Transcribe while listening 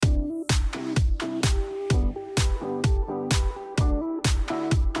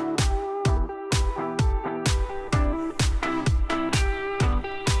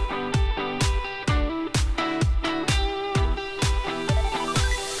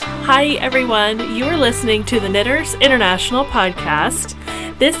Hi, everyone. You are listening to the Knitters International podcast.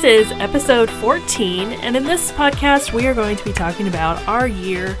 This is episode 14, and in this podcast, we are going to be talking about our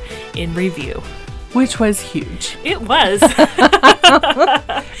year in review. Which was huge. It was. It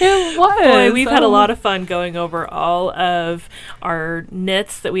was. Boy, we've had a lot of fun going over all of our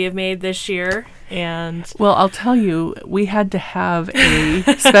knits that we have made this year. And well, I'll tell you, we had to have a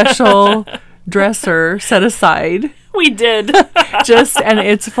special dresser set aside. We did. And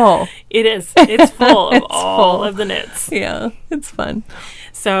it's full. It is. It's full of It's all full. of the knits. Yeah, it's fun.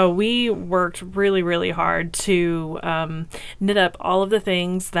 So we worked really, really hard to knit up all of the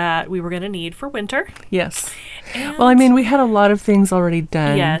things that we were going to need for winter. Yes. And Well, I mean, we had a lot of things already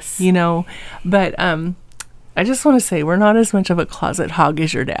done. Yes. You know, but I just want to say we're not as much of a closet hog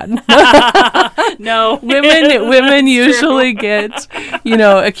as your dad. no. Women usually get,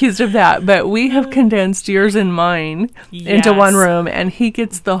 accused of that, but we have condensed yours and mine into one room, and he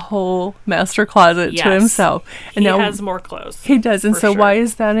gets the whole master closet to himself. And he now has more clothes. He does, and so sure. why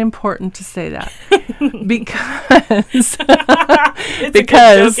is that important to say that? Because It's a good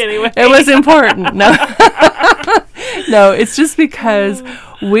joke anyway. it was important. No, no, it's just because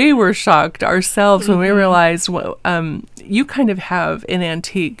we were shocked ourselves when we realized you kind of have an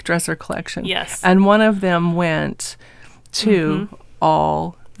antique dresser collection. Yes. And one of them went to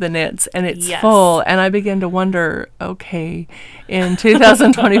all the knits, and it's Yes. full. And I began to wonder, okay, in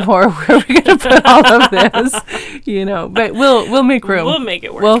 2024, where are we going to put all of this? But we'll make room. We'll make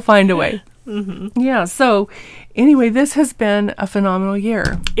it work. We'll find a way. Yeah. So anyway, this has been a phenomenal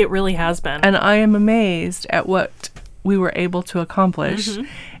year, It really has been. and I am amazed at what we were able to accomplish.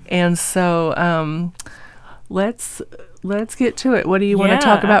 And so let's get to it. What do you want to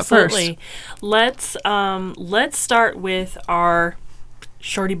talk about absolutely. first? Let's start with our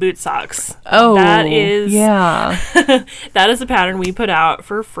shorty boot socks. Oh, that is yeah. that is a pattern we put out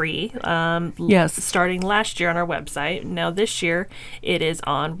for free. Yes. Starting last year on our website. Now this year it is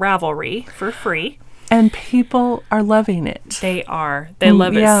on Ravelry for free. And people are loving it. They are. They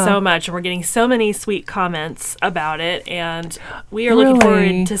love it yeah. so much, and we're getting so many sweet comments about it. And we are looking Really?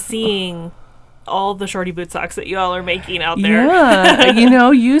 forward to seeing all the shorty boot socks that you all are making out there.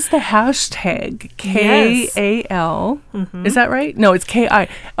 Yeah. Use the hashtag KAL. Is that right? No, it's KI.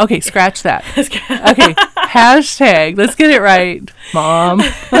 Okay, scratch that. Okay, hashtag. Let's get it right, Mom.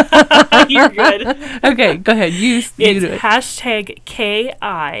 You're good. Okay, go ahead. You do It's it. hashtag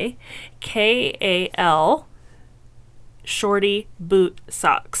KIKAL shorty boot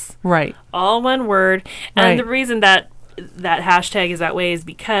socks. Right. All one word. And Right. the reason that hashtag is that way is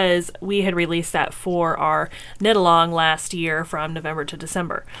because we had released that for our knit along last year from November to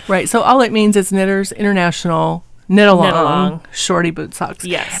December. Right. So all it means is Knitters International Knit Along, Knit-along. Shorty Boot Socks.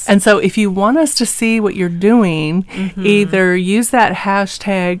 Yes. And so if you want us to see what you're doing, either use that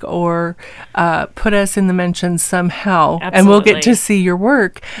hashtag or put us in the mentions somehow, and we'll get to Absolutely. see your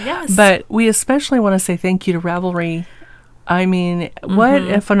work. Yes. But we especially want to say thank you to Ravelry. I mean, what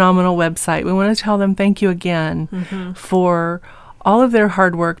a phenomenal website. We want to tell them thank you again for all of their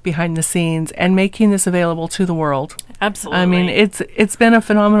hard work behind the scenes and making this available to the world. Absolutely. I mean, it's been a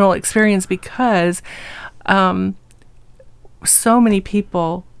phenomenal experience because so many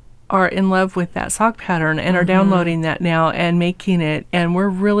people are in love with that sock pattern and are downloading that now and making it, and we're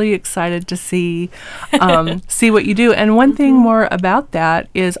really excited to see what you do. And one thing more about that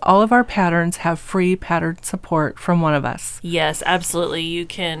is all of our patterns have free pattern support from one of us. Yes, absolutely. You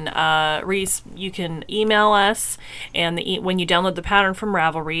can you can email us, and when you download the pattern from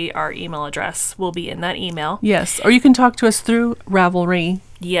Ravelry, our email address will be in that email. Yes, or you can talk to us through Ravelry.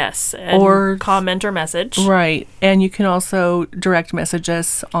 Yes, and Or- comment or message. Right, and you can also direct message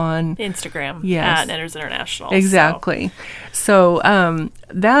us on Instagram Yes. at Knitters International. Exactly. So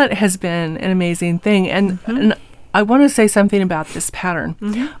that has been an amazing thing. And I want to say something about this pattern.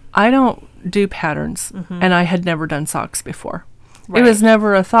 I don't do patterns, and I had never done socks before. Right. It was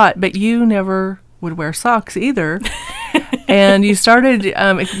never a thought, but you never would wear socks either. And you started,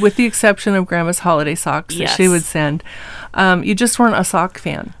 with the exception of Grandma's holiday socks that she Yes. would send, you just weren't a sock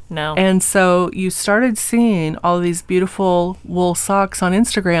fan. No. And so you started seeing all of these beautiful wool socks on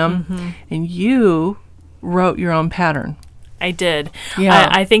Instagram, and you wrote your own pattern. I did. Yeah.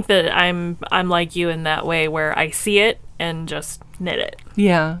 I think that I'm like you in that way where I see it and just knit it.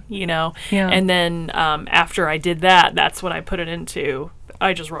 Yeah. Yeah. And then after I did that, that's when I put it into.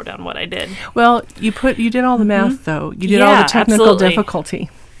 I just wrote down what I did. Well, you did all the math though. You did all Yeah, the technical absolutely. difficulty.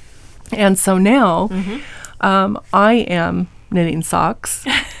 And so now I am knitting socks,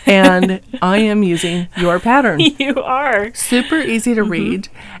 and I am using your pattern. You are. Super easy to read.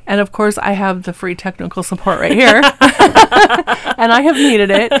 And of course, I have the free technical support right here. And I have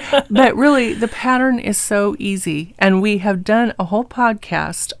needed it. But really, the pattern is so easy. And we have done a whole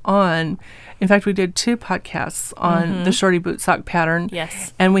podcast on, in fact, we did 2 podcasts on the Shorty Boot Sock pattern.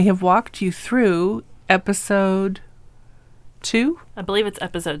 Yes. And we have walked you through episode 2. I believe it's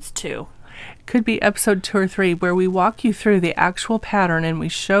episodes 2. Could be episode 2 or 3, where we walk you through the actual pattern and we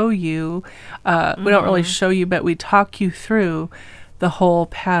show you, we don't really show you, but we talk you through the whole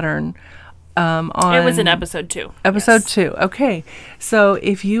pattern. It was in episode 2. Episode 2. Okay. So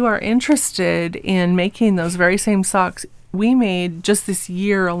if you are interested in making those very same socks, we made just this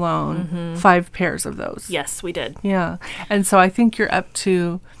year alone 5 pairs of those. Yes, we did. Yeah. And so I think you're up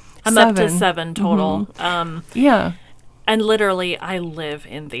to I'm 7. up to 7 total. Yeah. And literally, I live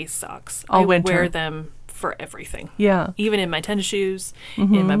in these socks. All I winter. wear them for everything. Yeah. Even in my tennis shoes,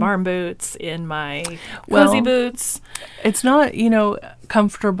 in my barn boots, in my Well, cozy boots. It's not,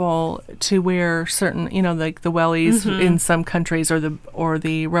 comfortable to wear certain, like the wellies in some countries, or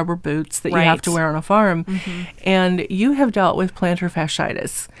the rubber boots that you have to Right. wear on a farm. And you have dealt with plantar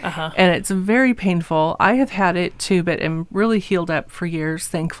fasciitis, and it's very painful. I have had it too, but am really healed up for years,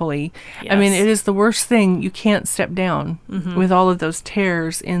 thankfully. I mean, Yes. it is the worst thing. You can't step down with all of those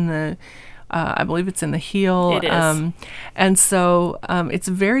tears in the I believe it's in the heel. It is. And so it's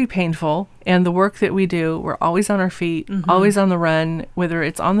very painful. And the work that we do, we're always on our feet, always on the run, whether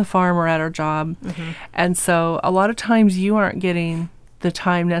it's on the farm or at our job. And so a lot of times you aren't getting the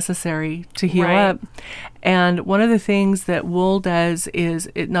time necessary to heal Right. up. And one of the things that wool does is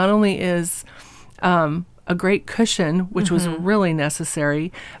it not only is a great cushion, which was really necessary,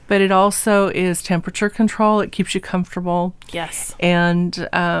 but it also is temperature control. It keeps you comfortable. Yes. And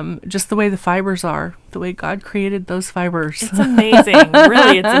just the way the fibers are, the way God created those fibers. It's amazing.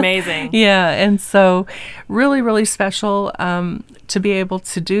 Really, it's amazing. Yeah, and so really, really special to be able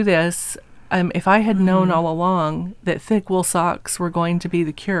to do this. If I had known all along that thick wool socks were going to be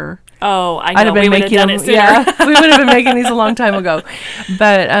the cure, Oh, I know. I'd have been We would have making done them. it sooner. Yeah, we would have been making these a long time ago.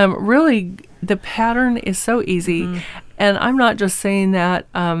 But really, the pattern is so easy, and I'm not just saying that.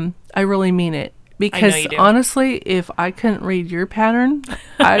 I really mean it. Because you do. honestly, if I couldn't read your pattern,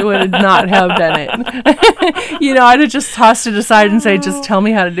 I would not have done it. I'd have just tossed it aside and say, just tell me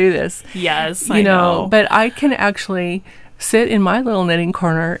how to do this. Yes, I know. But I can actually sit in my little knitting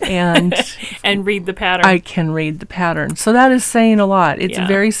corner and And read the pattern. I can read the pattern. So that is saying a lot. It's Yeah.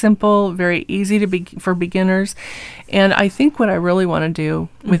 very simple, very easy for beginners. And I think what I really want to do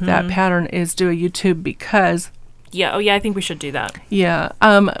with that pattern is do a YouTube, because Yeah. Oh, yeah. I think we should do that.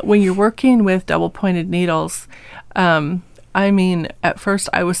 when you're working with double pointed needles, at first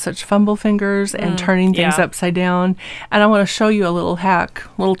I was such fumble fingers and turning things yeah. upside down. And I want to show you a little hack,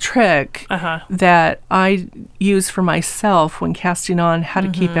 little trick that I use for myself when casting on, how to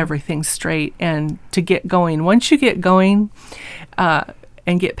keep everything straight and to get going. Once you get going,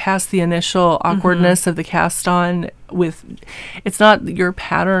 and get past the initial awkwardness of the cast on, it's not your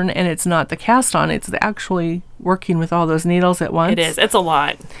pattern and it's not the cast on, it's actually working with all those needles at once. It is. It's a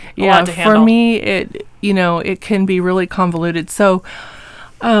lot. A Yeah, lot to handle. for me, it can be really convoluted. So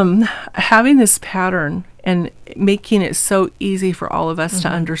having this pattern and making it so easy for all of us to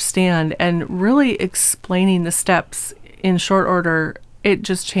understand, and really explaining the steps in short order, it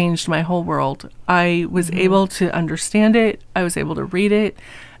just changed my whole world. I was able to understand it. I was able to read it.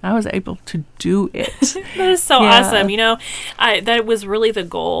 And I was able to do it. That is so Yeah. awesome. That was really the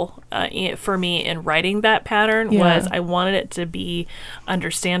goal for me in writing that pattern. Was I wanted it to be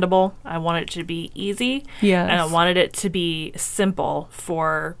understandable. I wanted it to be easy. Yes. And I wanted it to be simple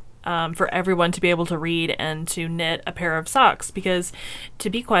for everyone to be able to read and to knit a pair of socks. Because, to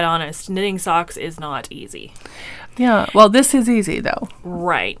be quite honest, knitting socks is not easy. Yeah. Well, this is easy though.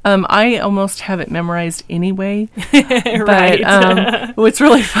 Right. I almost have it memorized anyway. Right. But what's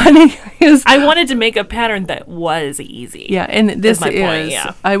really funny is I wanted to make a pattern that was easy. yeah, and this my is point,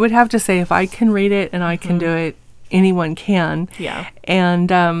 yeah. I would have to say, if I can read it and I can do it, anyone can. Yeah.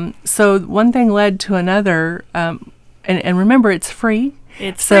 And so one thing led to another, and remember, it's free.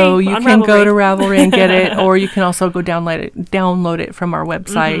 It's So free you on can go Ravelry. to Ravelry and get it, or you can also go download it from our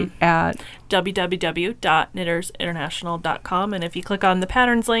website at www.knittersinternational.com, and if you click on the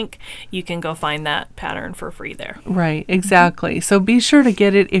patterns link, you can go find that pattern for free there. right, exactly. So be sure to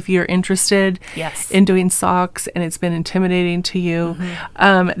get it if you're interested Yes. in doing socks and it's been intimidating to you.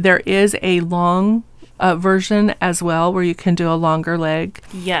 There is a long version as well, where you can do a longer leg,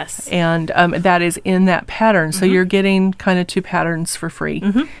 Yes. and that is in that pattern. So you're getting kind of two patterns for free.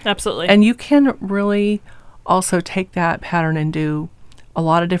 Absolutely. And you can really also take that pattern and do a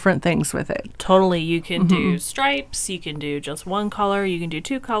lot of different things with it. Totally. You can do stripes, you can do just one color, you can do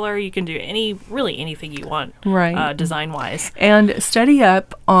two color, you can do anything you want, Right. design wise. And study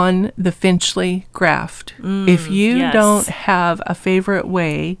up on the Finchley graft. If you yes. don't have a favorite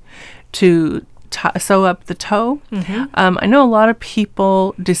way to sew up the toe, I know a lot of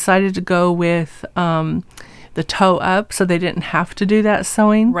people decided to go with the toe up so they didn't have to do that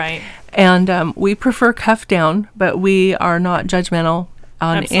sewing. Right. And we prefer cuff down, but we are not judgmental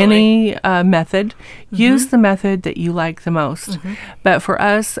on Absolutely. any method. Use the method that you like the most. But for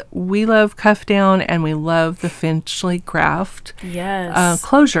us, we love cuff down and we love the Finchley graft Yes.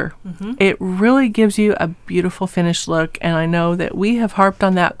 closure. It really gives you a beautiful finished look, and I know that we have harped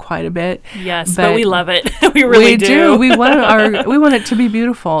on that quite a bit. Yes, but we love it. We really do. We want it to be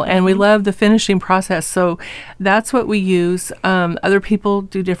beautiful, and we love the finishing process. So that's what we use. Other people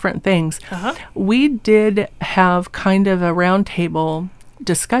do different things. We did have kind of a roundtable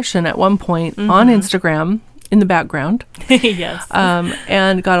discussion at one point on Instagram in the background. Yes.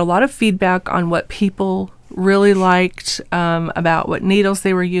 And got a lot of feedback on what people really liked, about what needles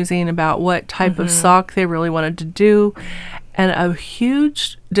they were using, about what type of sock they really wanted to do. And a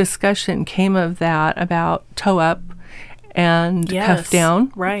huge discussion came of that about toe up and cuff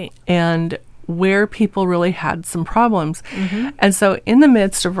down. Right. And where people really had some problems. And so in the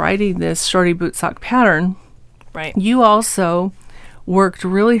midst of writing this shorty boot sock pattern, Right. you also worked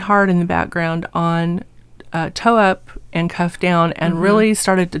really hard in the background on toe up and cuff down, and really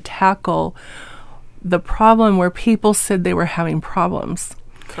started to tackle the problem where people said they were having problems.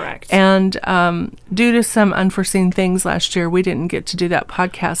 Correct. And due to some unforeseen things last year, we didn't get to do that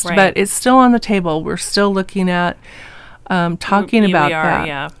podcast, Right. but it's still on the table. We're still looking at talking We about are, that.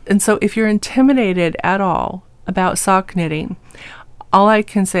 yeah. And so if you're intimidated at all about sock knitting, all I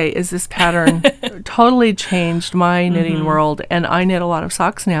can say is this pattern totally changed my knitting world, and I knit a lot of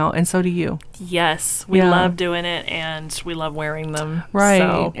socks now, and so do you. Yes, we Yeah. love doing it, and we love wearing them. Right.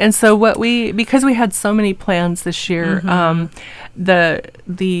 So, And so because we had so many plans this year,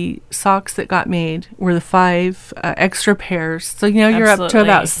 the socks that got made were the 5 extra pairs. So, you're up to Absolutely.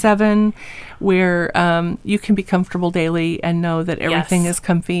 about 7 where you can be comfortable daily and know that everything Yes. is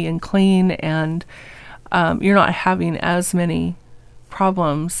comfy and clean, and you're not having as many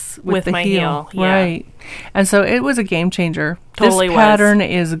problems with the my heel. heel, yeah. Right. And so it was a game changer. Totally this was. pattern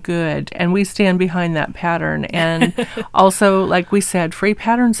is good, and we stand behind that pattern. And also, like we said, free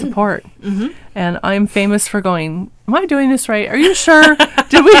pattern support. And I'm famous for going, am I doing this right? Are you sure?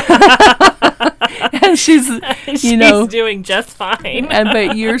 Did we? And she's doing just fine.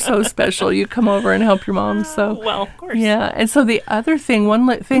 but you're so special. You come over and help your mom. So Well, of course. yeah. And so the other thing,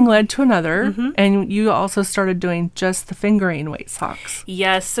 thing led to another, and you also started doing just the fingering weight socks.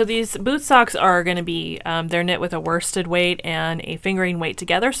 Yes, so these boot socks are going to be, they're knit with a worsted weight and a fingering weight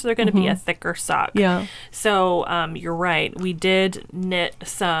together, so they're going to be a thicker sock. Yeah. So you're right. We did knit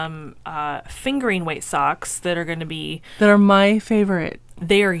some fingering weight socks that are going to be, That are my favorite.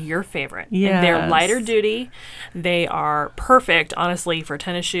 they are your favorite. And they're Yes. lighter duty. They are perfect, honestly, for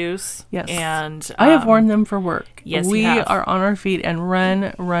tennis shoes. Yes. And I have worn them for work. yes, you we have. are on our feet and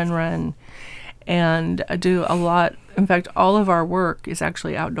run, and do a lot. In fact, all of our work is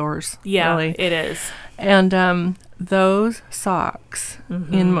actually outdoors. Yeah, really. it is. And those socks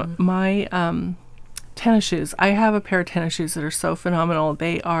in my tennis shoes, I have a pair of tennis shoes that are so phenomenal.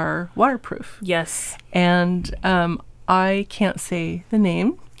 They are waterproof. Yes. And I can't say the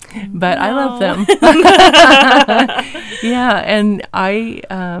name, but I love them. Yeah, and I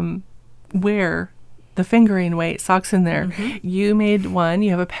wear the fingering weight socks in there. You made one.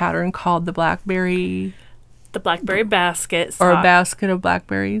 You have a pattern called the Blackberry, The Blackberry basket sock. or a basket of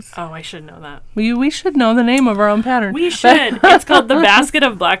blackberries. Oh, I should know that. We should know the name of our own pattern. We should. It's called the Basket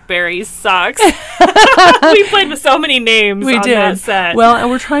of Blackberries Socks. We played with so many names We on did. that set. Well, and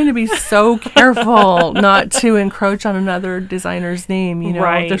we're trying to be so careful not to encroach on another designer's name,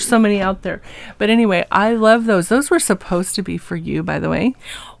 Right. There's so many out there. But anyway, I love those. Those were supposed to be for you, by the way.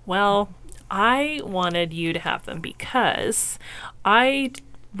 Well, I wanted you to have them because I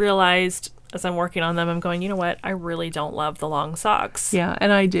realized as I'm working on them, I'm going, you know what? I really don't love the long socks. Yeah,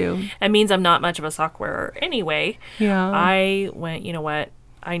 and I do. It means I'm not much of a sock wearer anyway. Yeah. I went, you know what?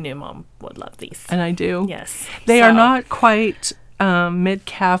 I knew Mom would love these. And I do. Yes. They are So- not quite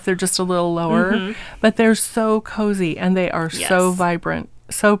mid-calf. They're just a little lower. But they're so cozy, and they are so Yes. vibrant.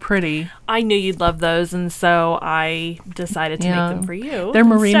 So pretty. I knew you'd love those, and so I decided to Yeah. make them for you. They're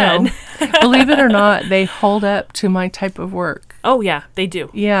merino. instead. Believe it or not, they hold up to my type of work. Oh, yeah, they do.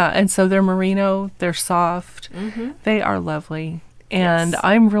 Yeah, and so they're merino. They're soft. They are lovely. And Yes.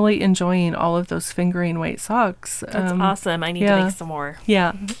 I'm really enjoying all of those fingering weight socks. That's awesome. I need to make some more.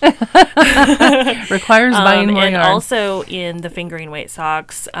 Yeah. Requires buying more and yarn. also in the fingering weight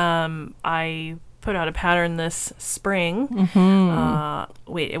socks, I put out a pattern this spring.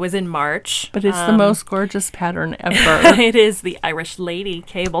 It was in March. But it's the most gorgeous pattern ever. It is the Irish Lady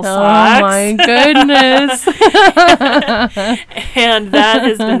cable Oh socks. my goodness. And that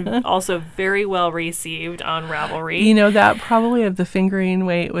has been also very well received on Ravelry. You know, that probably of the fingering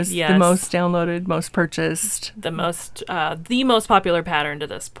weight was the Yes. most downloaded, most purchased. the most popular pattern to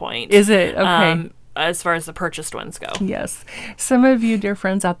this point. Is it? Okay. As far as the purchased ones go. Yes. Some of you dear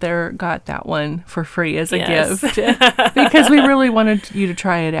friends out there got that one for free as a Yes. gift because we really wanted you to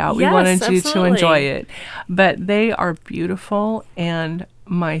try it out. We Yes, wanted you to absolutely. enjoy it. But they are beautiful and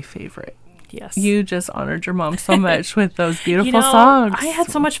my favorite. Yes. You just honored your mom so much with those beautiful You know, socks. I had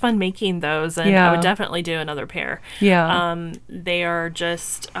so much fun making those, and Yeah. I would definitely do another pair. Yeah. They are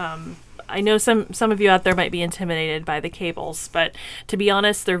just. I know some of you out there might be intimidated by the cables, but to be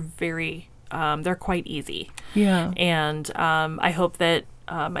honest, they're they're quite easy. Yeah. And I hope that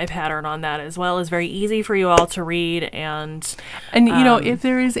my pattern on that as well is very easy for you all to read. And you know, if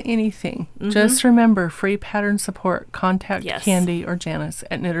there is anything, just remember free pattern support. Contact Yes. Candy or Janice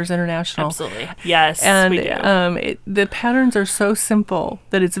at Knitters International. absolutely, yes, And we do. the patterns are so simple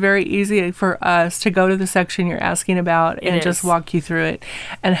that it's very easy for us to go to the section you're asking about and just is. walk you through it.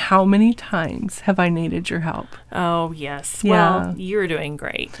 And how many times have I needed your help? Oh yes, Yeah. well, you're doing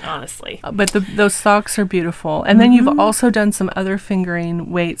great, honestly. But those socks are beautiful. And then you've also done some other fingering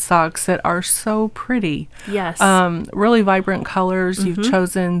weight socks that are so pretty. Yes, Really vibrant colors. You've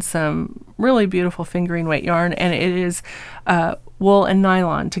chosen some really beautiful fingering weight yarn, and it is wool and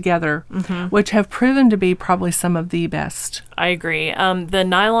nylon together, which have proven to be probably some of the best. I agree. The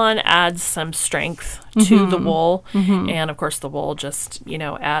nylon adds some strength to the wool, and of course the wool just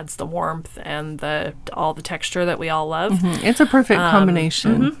adds the warmth and all the texture that we all love. It's a perfect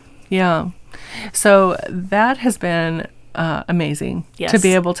combination. Yeah. So that has been amazing to Yes.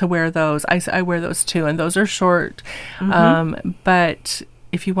 be able to wear those. I wear those too, and those are short. But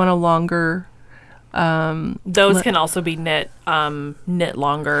if you want a longer, Those can also be knit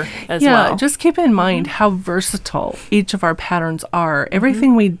longer as yeah, well. just keep in mind how versatile each of our patterns are.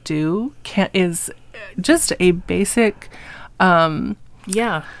 Everything we do is just a basic.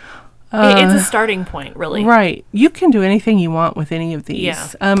 Yeah. It's a starting point, really. Right. You can do anything you want with any of these.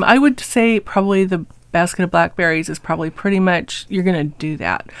 Yeah. I would say probably the basket of blackberries is probably pretty much you're going to do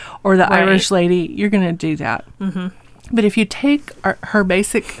that. Or the Right. Irish lady, you're going to do that. But if you take her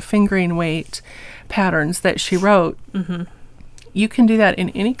basic fingering weight patterns that she wrote, you can do that in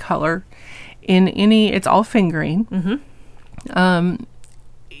any color, it's all fingering.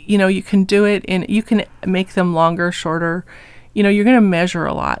 You can do it you can make them longer, shorter. You're going to measure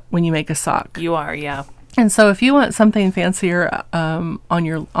a lot when you make a sock. You are, yeah. And so if you want something fancier on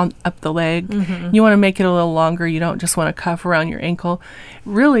up the leg, you want to make it a little longer, you don't just want a cuff around your ankle,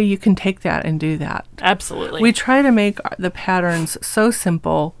 really you can take that and do that. Absolutely. We try to make the patterns so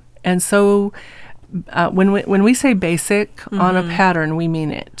simple and so when we say basic on a pattern, we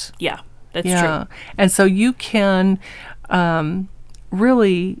mean it. yeah, that's Yeah. true. And so you can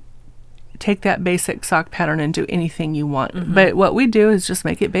really take that basic sock pattern and do anything you want. But what we do is just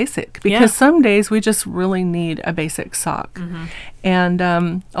make it basic because Yeah. some days we just really need a basic sock. And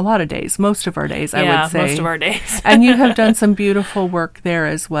a lot of days, most of our days, I Yeah, would say. most of our days. And you have done some beautiful work there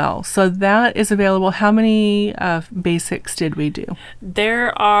as well. So that is available. How many basics did we do?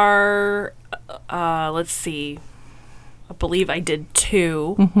 There are, let's see, I believe I did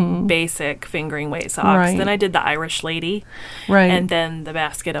 2 basic fingering weight socks. Right. Then I did the Irish lady. Right. And then the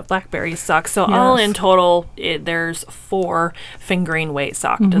basket of blackberry socks. So all Yes. in total, there's 4 fingering weight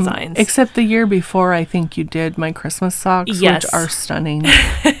sock designs. Except the year before, I think you did my Christmas socks, Yes. which are stunning.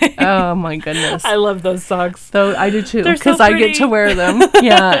 Oh my goodness. I love those socks. Though I do too, They're so because I get pretty. to wear them.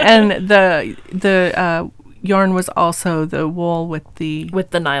 Yeah, and the yarn was also the wool with the With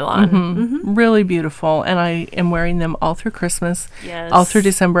the nylon. really beautiful, and I am wearing them all through Christmas, Yes. all through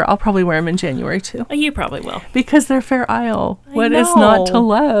December. I'll probably wear them in January too, You probably will. because they're Fair Isle. I What is not to know.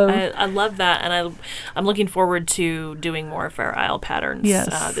 love? I love that, and I'm looking forward to doing more Fair Isle patterns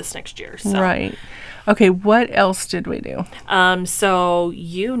Yes. this next year. So. Right. Okay, what else did we do? So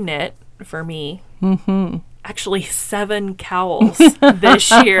you knit for me. Actually, 7 cowls this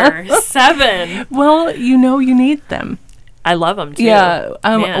year. 7. Well, you need them. I love them too. Yeah.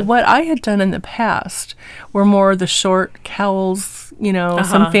 Man. What I had done in the past were more the short cowls,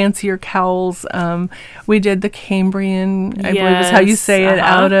 some fancier cowls. We did the Cambrian, I believe is how you say it, Yes,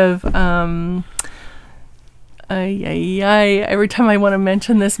 out of Every time I want to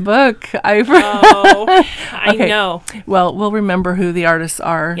mention this book, I I know. Well, we'll remember who the artists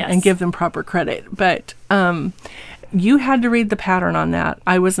are and give them proper credit. But you had to read the pattern on that.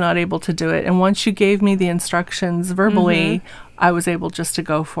 I was not able to do it. And once you gave me the instructions verbally, I was able just to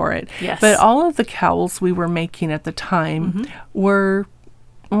go for it. Yes. But all of the cowls we were making at the time were,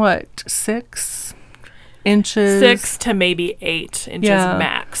 6 inches? 6 to maybe 8 inches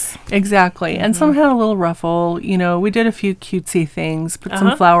max. Exactly. And some had a little ruffle. We did a few cutesy things, put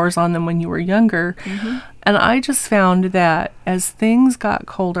some flowers on them when you were younger. And I just found that as things got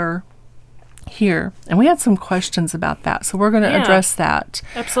colder here, and we had some questions about that, so we're going to address that.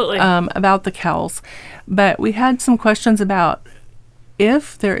 Absolutely. About the cowls. But we had some questions about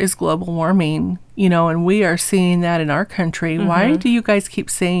if there is global warming, and we are seeing that in our country, why do you guys keep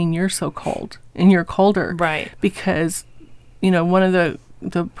saying you're so cold and you're colder? Right. Because, one of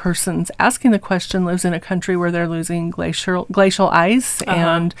the persons asking the question lives in a country where they're losing glacial ice,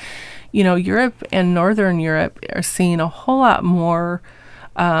 and, Europe and Northern Europe are seeing a whole lot more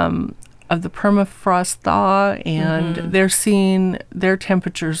of the permafrost thaw, and they're seeing their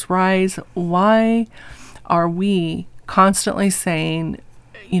temperatures rise. Why are we constantly saying,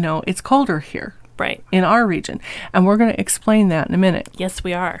 it's colder here? Right. In our region. And we're going to explain that in a minute. Yes,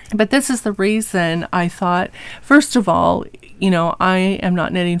 we are. But this is the reason I thought, first of all, I am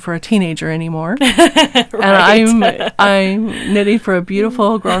not knitting for a teenager anymore. Right. And I'm knitting for a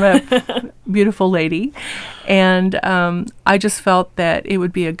beautiful, grown-up, beautiful lady. And I just felt that it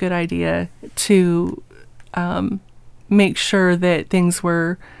would be a good idea to make sure that things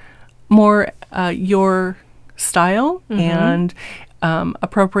were more your style and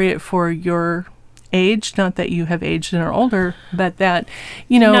appropriate for your age. Not that you have aged and are older, but that,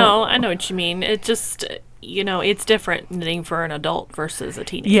 No, I know what you mean. It just, it's different knitting for an adult versus a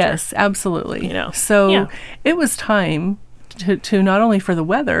teenager. Yes, absolutely. So it was time to not only for the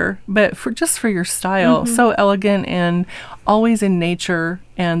weather, but for your style. So elegant and always in nature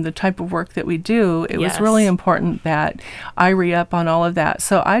and the type of work that we do. It was really important that I re-up on all of that.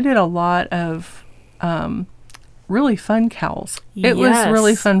 So I did a lot of really fun cowls. It was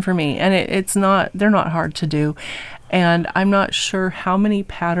really fun for me, and they're not hard to do. And I'm not sure how many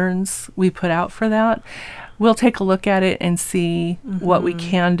patterns we put out for that. We'll take a look at it and see what we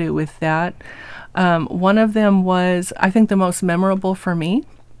can do with that. One of them was, I think, the most memorable for me.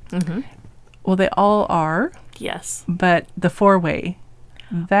 Well, they all are. Yes. But the 4-way.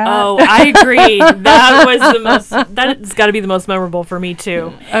 I agree. That's got to be the most memorable for me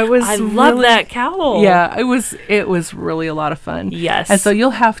too. I love that cowl. Yeah, it was really a lot of fun. Yes. And so you'll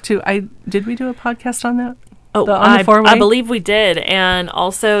have to, did we do a podcast on that? On the 4-way? I believe we did. And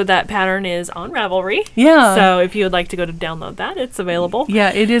also that pattern is on Ravelry. Yeah. So if you would like to go to download that, it's available.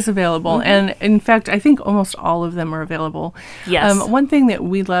 Yeah, it is available. And in fact, I think almost all of them are available. Yes. One thing that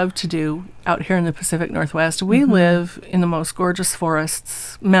we love to do out here in the Pacific Northwest, we live in the most gorgeous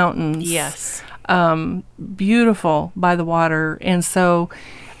forests, mountains. Yes. Beautiful by the water. And so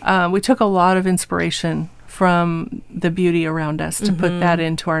we took a lot of inspiration from the beauty around us to put that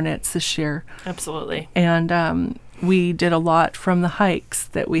into our knits this year. Absolutely. And we did a lot from the hikes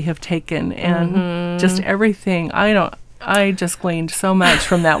that we have taken, and just everything. I just gleaned so much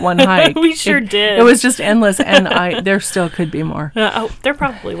from that one hike. We sure did. It was just endless, and there still could be more. There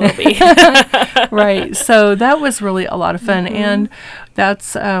probably will be. Right. So that was really a lot of fun, and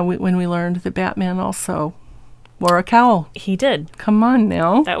that's when we learned that Batman also wore a cowl. He did. Come on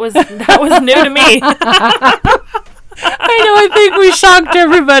now. That was new to me. I know. I think we shocked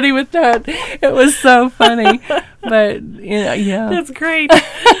everybody with that. It was so funny. But, yeah. That's great.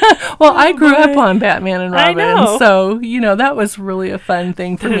 Well, I grew up on Batman and Robin. I know. So, that was really a fun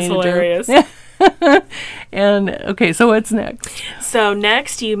thing for me to hilarious. do. And, okay, so what's next? So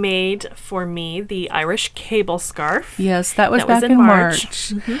next you made for me the Irish cable scarf. Yes, that was back in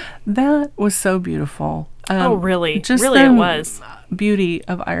March. That was so beautiful. Really? Just really it was. Beauty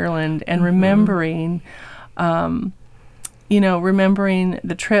of Ireland and remembering, remembering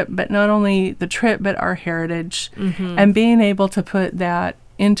the trip, but not only the trip, but our heritage, and being able to put that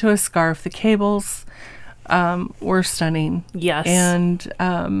into a scarf. The cables were stunning. Yes.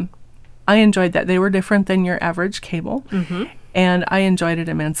 And I enjoyed that. They were different than your average cable. And I enjoyed it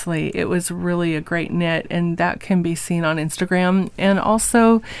immensely. It was really a great knit, and that can be seen on Instagram. And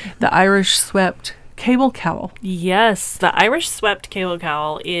also the Irish swept cable cowl. Yes, the Irish swept cable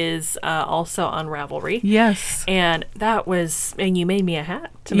cowl is also on Ravelry. Yes. And you made me a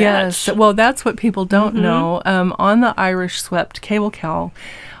hat to match. Yes, well, that's what people don't know. On the Irish swept cable cowl,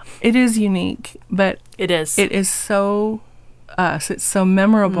 it is unique, but it is so us. It's so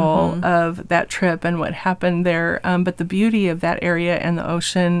memorable of that trip and what happened there. But the beauty of that area and the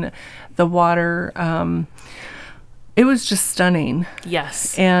ocean, the water, it was just stunning.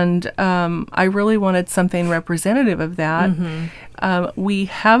 Yes. And I really wanted something representative of that. We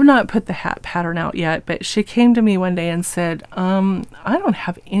have not put the hat pattern out yet, but she came to me one day and said, I don't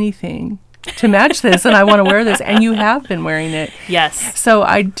have anything to match this, and I want to wear this. And you have been wearing it. Yes. So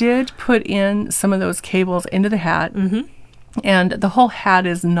I did put in some of those cables into the hat. And the whole hat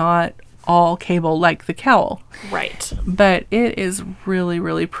is not all cable like the cowl. Right. But it is really,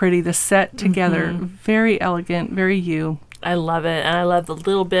 really pretty. The set together, very elegant, very you. I love it. And I love the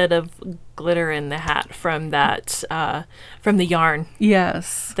little bit of glitter in the hat from that, from the yarn.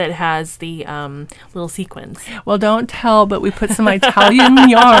 Yes. That has the little sequins. Well, don't tell, but we put some Italian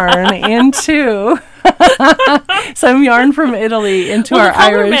yarn into, some yarn from Italy into our the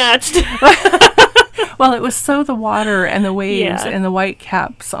color Irish. matched. Well, it was so the water and the waves and the white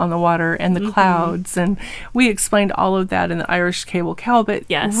caps on the water and the clouds. And we explained all of that in the Irish cable cowl. But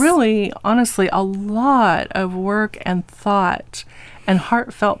really, honestly, a lot of work and thought and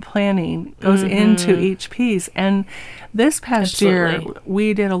heartfelt planning goes into each piece. And this past year,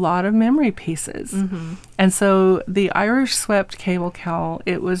 we did a lot of memory pieces. And so the Irish swept cable cowl,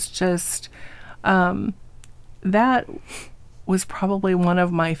 it was just, that was probably one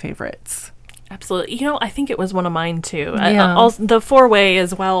of my favorites. Absolutely. You know, I think it was one of mine too. Also, the 4-way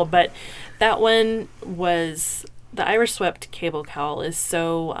as well, but that one was, the Irish swept cable cowl is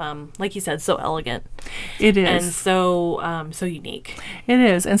so, like you said, so elegant. It is. And so, so unique. It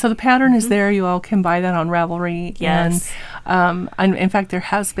is. And so the pattern is there. You all can buy that on Ravelry. Yes. And in fact, there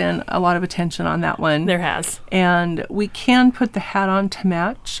has been a lot of attention on that one. There has. And we can put the hat on to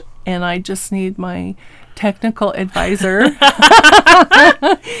match. And I just need my technical advisor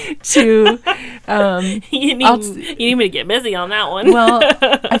to you need me to get busy on that one. Well,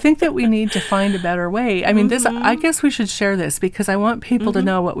 I think that we need to find a better way. I mean, this, I guess we should share this because I want people to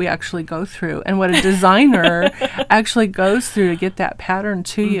know what we actually go through and what a designer actually goes through to get that pattern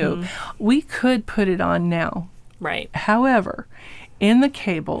to you. We could put it on now. Right. However, in the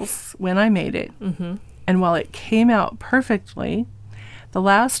cables when I made it, and while it came out perfectly, the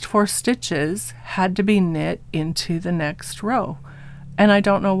last 4 stitches had to be knit into the next row. And I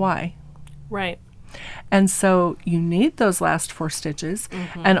don't know why. Right. And so you need those last 4 stitches.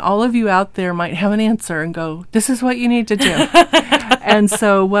 And all of you out there might have an answer and go, this is what you need to do. And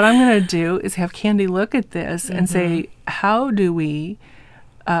so what I'm going to do is have Candy look at this and say, how do we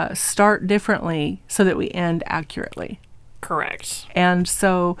start differently so that we end accurately? Correct. And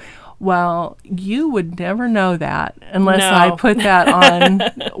so, well, you would never know that unless I put that on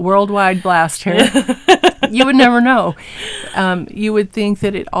worldwide blast here. You would never know. You would think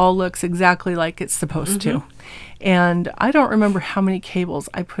that it all looks exactly like it's supposed to. And I don't remember how many cables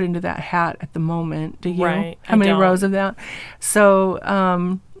I put into that hat at the moment. Do you? Right. How many rows of that? So,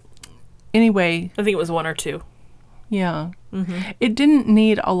 anyway. I think it was 1 or 2. Yeah. It didn't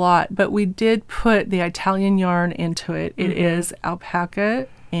need a lot, but we did put the Italian yarn into it. It is alpaca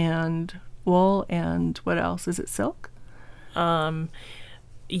and wool and what else? Is it silk?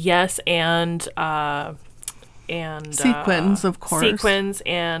 Yes, and sequins, of course. Sequins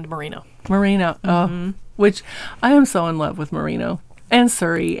and merino. Merino. Which I am so in love with merino. And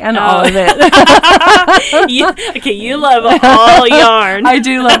Surrey and all of it. You love all yarn. I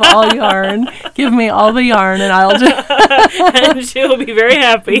do love all yarn. Give me all the yarn and I'll just... and she'll be very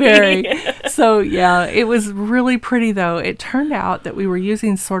happy. Very. So, yeah, it was really pretty, though. It turned out that we were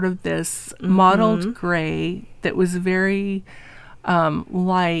using sort of this mottled gray that was very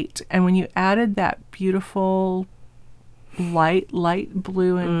light. And when you added that beautiful light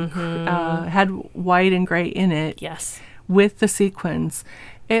blue and had white and gray in it. Yes. With the sequins,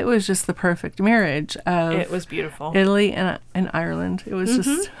 it was just the perfect marriage of it was beautiful. Italy and Ireland. It was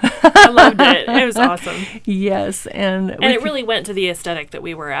just I loved it. It was awesome. Yes, and it really went to the aesthetic that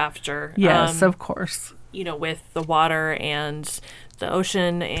we were after. Yes, of course. You know, with the water and the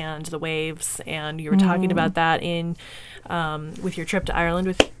ocean and the waves, and you were talking about that in with your trip to Ireland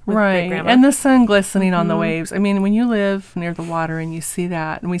with right, Great-Grandma. And the sun glistening on the waves. I mean, when you live near the water and you see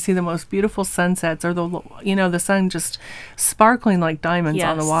that, and we see the most beautiful sunsets, or the sun just sparkling like diamonds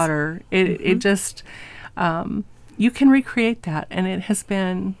on the water. It just you can recreate that, and it has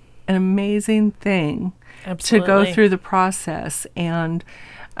been an amazing thing to go through the process and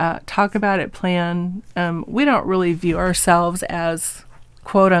talk about it, plan. We don't really view ourselves as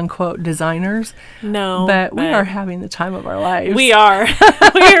quote unquote designers. No. But we are having the time of our lives. We are. We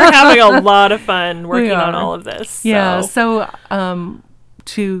are having a lot of fun working on all of this. So. Yeah. So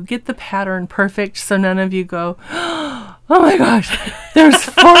to get the pattern perfect so none of you go, oh, oh my gosh, there's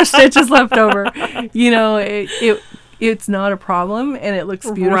 4 stitches left over. You know, it's not a problem, and it looks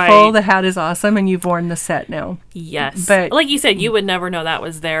beautiful. Right. The hat is awesome, and you've worn the set now. Yes. But like you said, you would never know that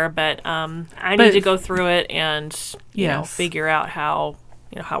was there, but I need to go through it and you know, Yes. figure out how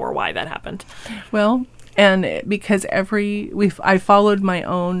or why that happened. Well, and because I followed my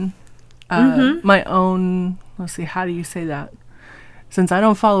own, let's see, how do you say that? Since I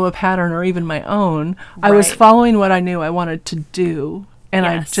don't follow a pattern or even my own, I was Right. following what I knew I wanted to do, and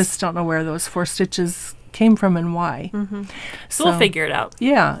Yes. I just don't know where those 4 stitches came from and why. So we'll figure it out.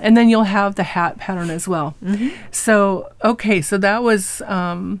 Yeah, and then you'll have the hat pattern as well. So, okay, so that was,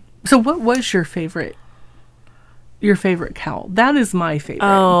 so what was your favorite cowl? That is my favorite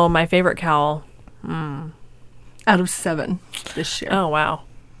Oh, my favorite cowl. out of 7 this year. Oh, wow.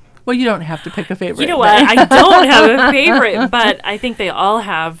 Well, you don't have to pick a favorite. You know but- what? I don't have a favorite, but I think they all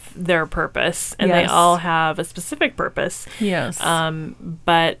have their purpose, and they Yes. all have a specific purpose. Yes.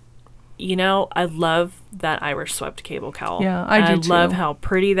 But you know, I love that Irish swept cable cowl. Yeah, I do love too. how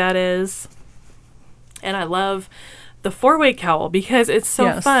pretty that is, and I love the 4-way cowl because it's so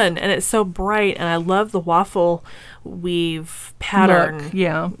Yes. fun and it's so bright, and I love the waffle weave pattern Look,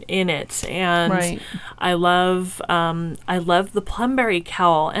 yeah. in it, and Right. I love the plumberry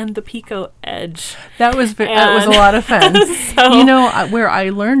cowl and the picot edge. That was a lot of fun. So- You know, where I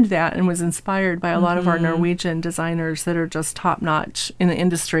learned that and was inspired by a lot of our Norwegian designers that are just top notch in the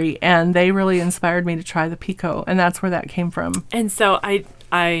industry, and they really inspired me to try the picot, and that's where that came from. And so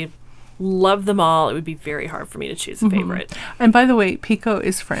I love them all. It would be very hard for me to choose a favorite. And by the way, picot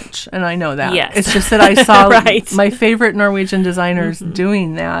is French, and I know that. Yes. It's just that I saw Right. my favorite Norwegian designers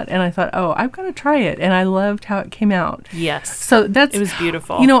doing that, and I thought, oh, I've got to try it, and I loved how it came out. Yes. So It was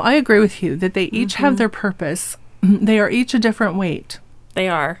beautiful. You know, I agree with you that they each have their purpose. They are each a different weight. They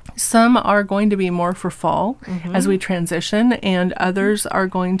are. Some are going to be more for fall as we transition, and others are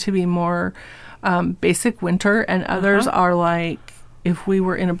going to be more basic winter, and others are like if we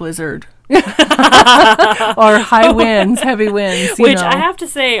were in a blizzard or high winds, heavy winds. you Which know. I have to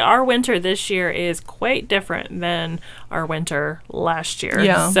say, our winter this year is quite different than our winter last year.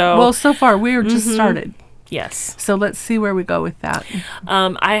 Yeah. So, well, so far we're just started. yes. So let's see where we go with that.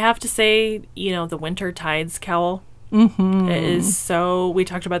 I have to say, you know, the winter tides cowl is so. We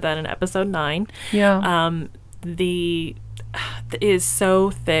talked about that in episode 9. Yeah. The is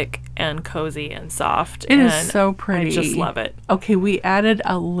so thick and cozy and soft. It is and so pretty. I just love it. Okay, we added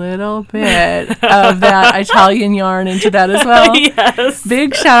a little bit of that Italian yarn into that as well. Yes.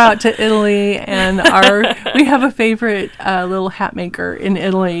 Big shout out to Italy, and we have a favorite little hat maker in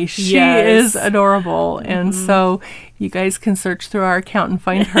Italy. She Yes. is adorable, and so you guys can search through our account and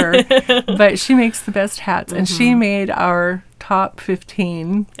find her. But she makes the best hats, and she made our top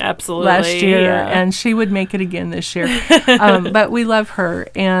 15 Absolutely. last year, yeah. and she would make it again this year. But we love her,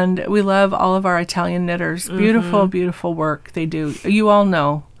 and we love all of our Italian knitters. Beautiful, beautiful work they do. You all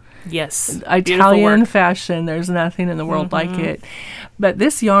know Yes. Beautiful Italian work. fashion. There's nothing in the world like it. But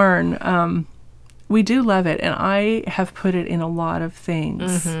this yarn, we do love it, and I have put it in a lot of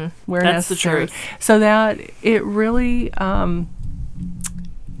things where That's the necessary. truth. So that it really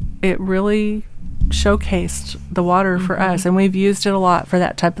showcased the water for us, and we've used it a lot for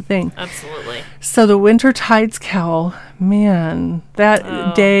that type of thing. Absolutely. So the winter tides cowl, man,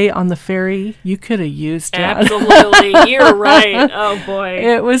 that day on the ferry, you could have used that. Absolutely. You're right. Oh, boy.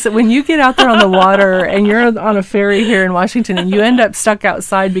 It was when you get out there on the water and you're on a ferry here in Washington and you end up stuck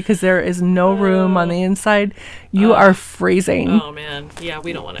outside because there is no room on the inside, you are freezing. Oh, man. Yeah,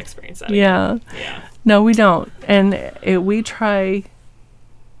 we don't want to experience that Yeah. again. Yeah. No, we don't. And we try.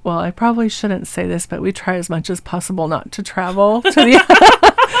 Well, I probably shouldn't say this, but we try as much as possible not to travel to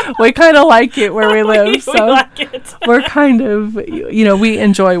the. We kind of like it where we live, We so like it. we're kind of, we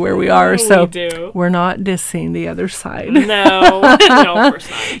enjoy where we are. So We do. we're not dissing the other side. No. No, of course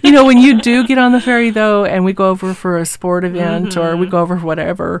not. When you do get on the ferry though, and we go over for a sport event or we go over for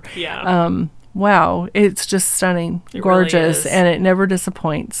whatever. Yeah. Wow, it's just stunning, It really gorgeous, is. and it never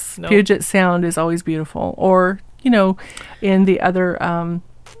disappoints. Nope. Puget Sound is always beautiful, or in the other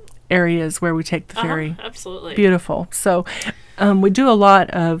areas where we take the ferry. Absolutely. Beautiful. So we do a lot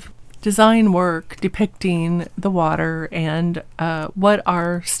of design work depicting the water and what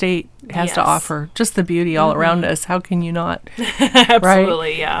our state has to Yes. offer. Just the beauty all around us. How can you not?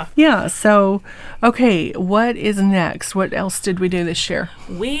 Absolutely, yeah. Yeah. So, okay, what is next? What else did we do this year?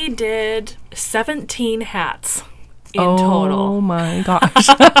 We did 17 hats in Oh total. my gosh.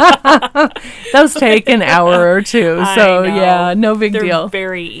 Those take an hour or two. So, I know. yeah, no big They're deal.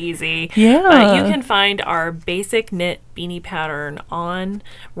 very easy. Yeah. But you can find our basic knit beanie pattern on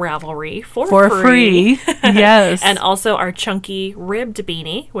Ravelry for free. Yes. And also our chunky ribbed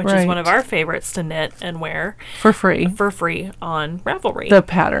beanie, which is one of our favorites to knit and wear. For free on Ravelry. The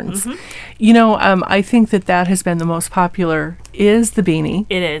patterns. You know, I think that has been the most popular is the beanie.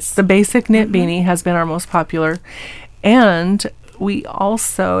 It is. The basic knit beanie has been our most popular. And we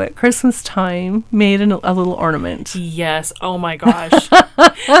also, at Christmas time, made a little ornament. Yes. Oh my gosh.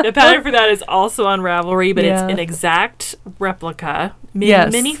 The pattern for that is also on Ravelry, but it's an exact replica,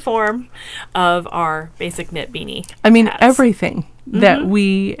 mini form of our basic knit beanie. I mean, everything that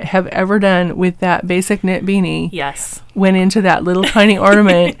we have ever done with that basic knit beanie went into that little tiny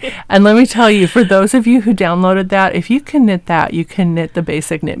ornament. And let me tell you, for those of you who downloaded that, if you can knit that, you can knit the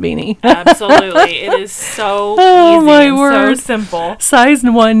basic knit beanie. Absolutely. It is so easy and so simple. Size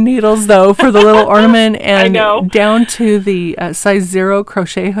 1 needles, though, for the little ornament, and down to the size 0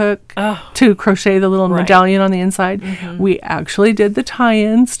 crochet hook to crochet the little medallion on the inside. We actually did the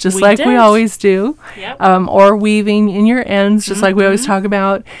tie-ins, just like we always do, or weaving in your ends, just like we always talk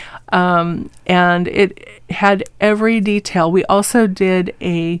about. And it had every detail. We also did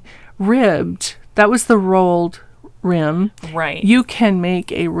a ribbed, that was the rolled rim. Right. You can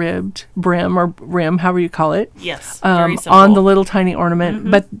make a ribbed brim or rim, however you call it. Yes. Very simple. On the little tiny ornament.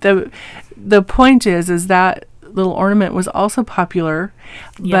 But the point is that little ornament was also popular.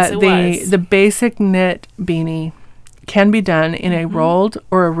 Yes, but the basic knit beanie can be done in a rolled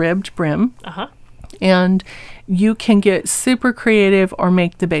or a ribbed brim. And you can get super creative or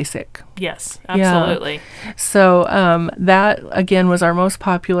make the basic. Yes, absolutely. Yeah. So that, again, was our most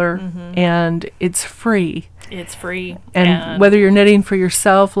popular, and it's free. It's free. And whether you're knitting for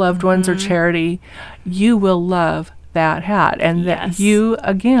yourself, loved ones, or charity, you will love that hat. And that you,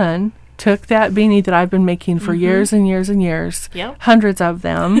 again, took that beanie that I've been making for years and years and years, hundreds of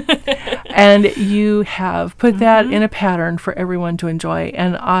them, and you have put that in a pattern for everyone to enjoy,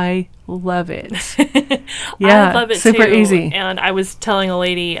 and I love it. I love it super too. Easy. And I was telling a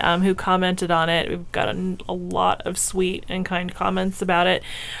lady who commented on it, we've got a lot of sweet and kind comments about it.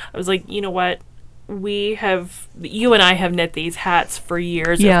 I was like, you know what? You and I have knit these hats for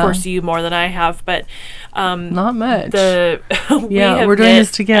years. Of course, you more than I have, but not much. We're doing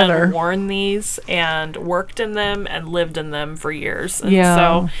this together. And worn these and worked in them and lived in them for years.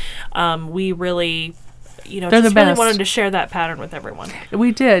 And so we really, they're just the really best. wanted to share that pattern with everyone.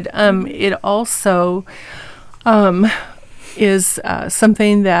 We did. It also is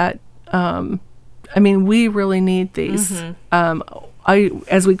something that we really need these.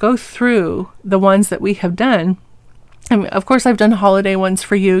 As we go through the ones that we have done, and of course I've done holiday ones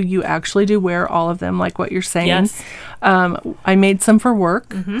for you. You actually do wear all of them, like what you're saying. Yes. I made some for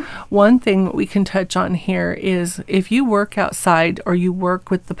work. One thing we can touch on here is if you work outside or you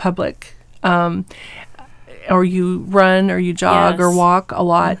work with the public, or you run or you jog or walk a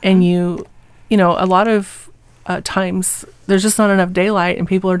lot, and a lot of times there's just not enough daylight and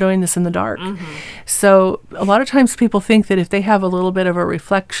people are doing this in the dark. So a lot of times people think that if they have a little bit of a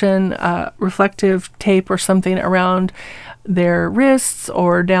reflective tape or something around their wrists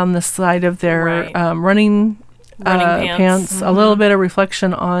or down the side of their running pants, a little bit of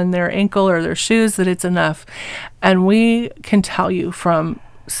reflection on their ankle or their shoes, that it's enough. And we can tell you from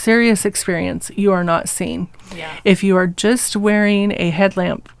serious experience, you are not seen. If you are just wearing a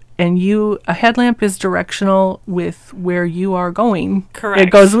headlamp, and a headlamp is directional with where you are going. Correct. It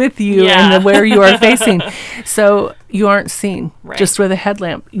goes with you and where you are facing. So you aren't seen just with a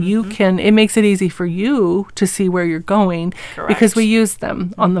headlamp. You can, it makes it easy for you to see where you're going because we use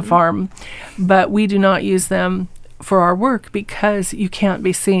them on the farm, but we do not use them for our work because you can't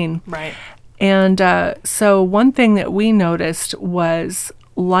be seen. Right. And so one thing that we noticed was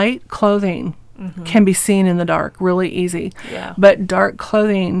light clothing can be seen in the dark really easy. But dark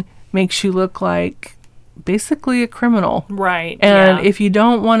clothing makes you look like basically a criminal. Right. And if you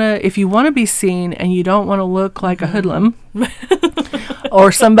want to be seen and you don't want to look like a hoodlum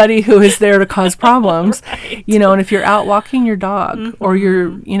or somebody who is there to cause problems, and if you're out walking your dog or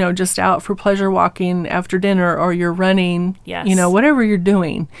you're, just out for pleasure walking after dinner or you're running, whatever you're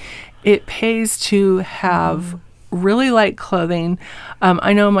doing, it pays to have really light clothing.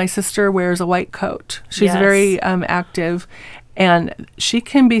 I know my sister wears a white coat. She's very active, and she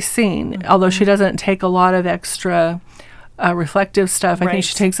can be seen, although she doesn't take a lot of extra reflective stuff. I think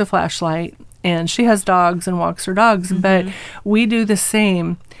she takes a flashlight, and she has dogs and walks her dogs, but we do the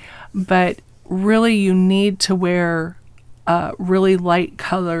same. But really, you need to wear really light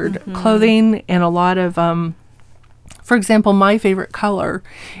colored clothing and a lot of for example, my favorite color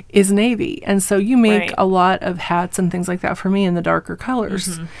is navy. And so you make a lot of hats and things like that for me in the darker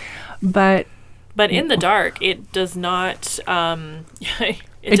colors. But But in the dark, it does not.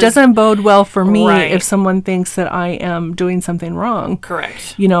 It doesn't bode well for me Right. if someone thinks that I am doing something wrong.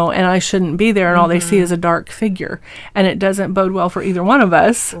 Correct. You know, and I shouldn't be there, and all they see is a dark figure. And it doesn't bode well for either one of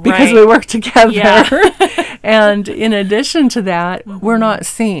us because Right. we work together. Yeah. And in addition to that, we're not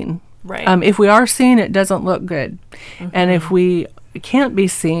seen. Right. If we are seen, it doesn't look good. And if we can't be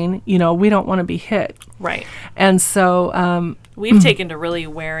seen, you know, we don't want to be hit. Right. And so, We've taken to really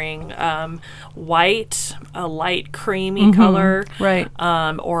wearing white, a light creamy color, right.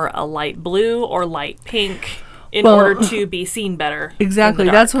 Or a light blue or light pink in Well, order to be seen better. Exactly. in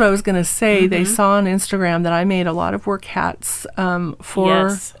the That's dark. what I was going to say. They saw on Instagram that I made a lot of work hats for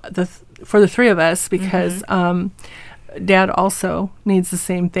Yes. the three of us because Dad also needs the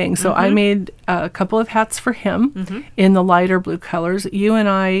same thing. So I made a couple of hats for him in the lighter blue colors. You and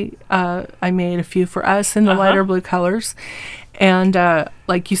I made a few for us in the lighter blue colors. And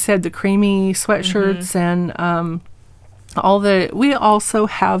like you said, the creamy sweatshirts and we also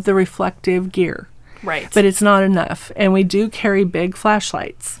have the reflective gear. Right. But it's not enough. And we do carry big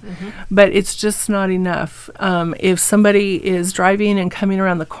flashlights, but it's just not enough. If somebody is driving and coming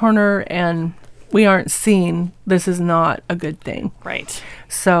around the corner and we aren't seen, this is not a good thing. Right.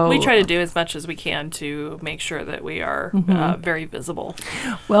 So We try to do as much as we can to make sure that we are very visible.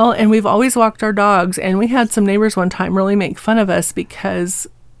 well, and we've always walked our dogs, and we had some neighbors one time really make fun of us because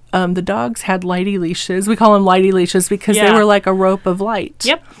the dogs had lighty leashes. We call them lighty leashes because they Yeah. were like a rope of light.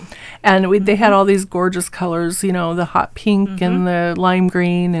 Yep. And they had all these gorgeous colors, you know, the hot pink and the lime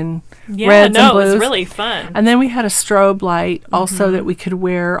green and Yeah, reds and no, blues. it was really fun. And then we had a strobe light also that we could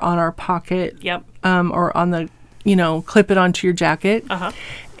wear on our pocket Yep. or on the, you know, clip it onto your jacket. Uh-huh.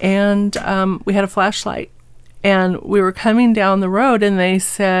 And we had a flashlight. And we were coming down the road and they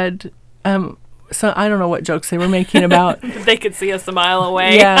said, so I don't know what jokes they were making about. They could see us a mile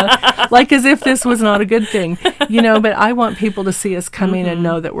away. Yeah, like as if this was not a good thing, you know, but I want people to see us coming and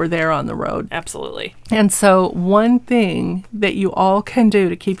know that we're there on the road. Absolutely. And so one thing that you all can do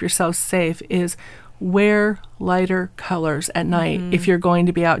to keep yourself safe is wear lighter colors at night if you're going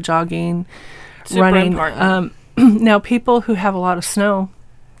to be out jogging, Super running. important. Now, people who have a lot of snow,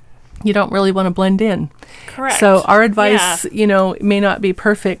 you don't really want to blend in. Correct. So our advice, you know, may not be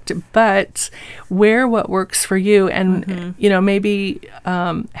perfect, but wear what works for you, and you know, maybe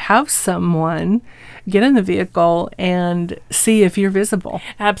have someone get in the vehicle and see if you're visible.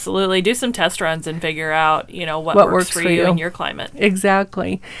 Absolutely. Do some test runs and figure out, you know, what works for you in your climate.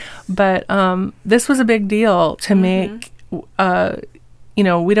 Exactly. But this was a big deal to make. You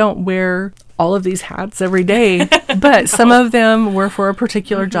know, we don't wear all of these hats every day, but some of them were for a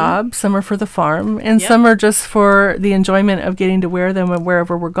particular job, some are for the farm, and some are just for the enjoyment of getting to wear them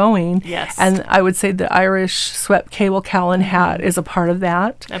wherever we're going. Yes. And I would say the Irish swept cable Callan hat is a part of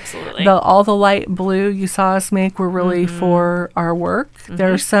that. Absolutely. All the light blue you saw us make were really for our work.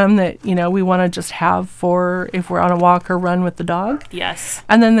 There are some that, you know, we want to just have for if we're on a walk or run with the dog. Yes.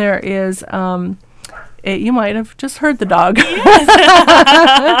 And then there is you might have just heard the dog. And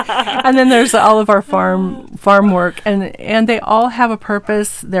then there's all of our farm work, and they all have a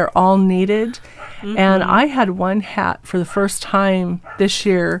purpose. They're all needed. And I had one hat for the first time this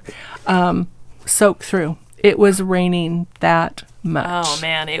year soak through. It was raining that much. Oh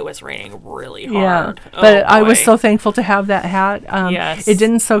man, it was raining really Yeah, hard. but I was boy. so thankful to have that hat. Yes. It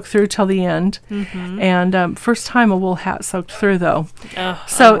didn't soak through till the end. And first time a wool hat soaked through, though. Oh,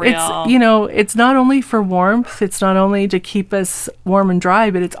 So unreal. it's, you know, it's not only for warmth, it's not only to keep us warm and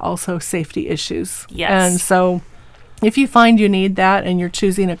dry, but it's also safety issues. Yes. And so if you find you need that and you're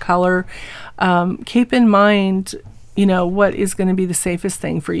choosing a color, keep in mind, you know, what is going to be the safest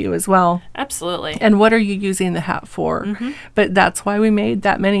thing for you as well. Absolutely. And what are you using the hat for? But that's why we made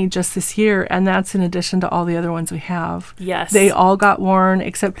that many just this year, and that's in addition to all the other ones we have. Yes. They all got worn,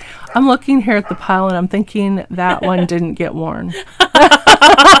 except I'm looking here at the pile and I'm thinking that one didn't get worn.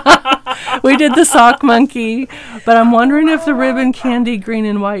 We did the sock monkey, but I'm wondering if the ribbon candy green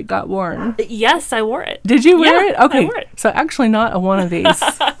and white got worn. Yes, I wore it. Did you wear Yeah, it? Okay. I wore it. So actually not a one of these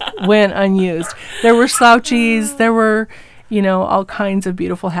went unused. There were slouchies, there were, you know, all kinds of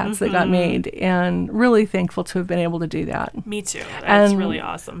beautiful hats that got made, and really thankful to have been able to do that. Me too. That's And really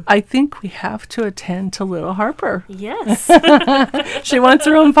awesome. I think we have to attend to Little Harper. Yes. She wants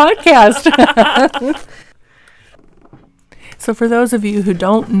her own podcast. So for those of you who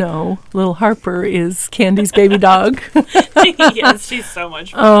don't know, Little Harper is Candy's baby dog. Yes, she's so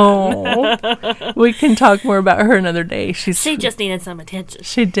much fun. Oh, we can talk more about her another day. She just needed some attention.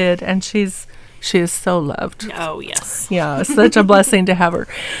 She did, and she is so loved. Oh, yes. Yeah, such a blessing to have her.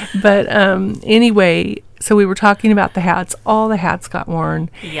 But anyway, So we were talking about the hats. All the hats got worn.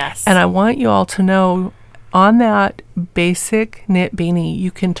 Yes. And I want you all to know, on that basic knit beanie,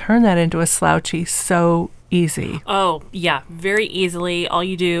 you can turn that into a slouchy so easy. Oh, yeah, very easily. All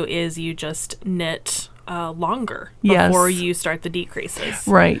you do is you just knit longer Yes. before you start the decreases.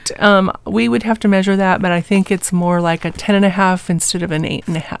 Right. We would have to measure that, but I think it's more like a 10.5 instead of an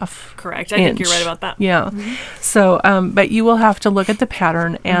 8.5. Correct. I think you're right about that. Yeah. So, but you will have to look at the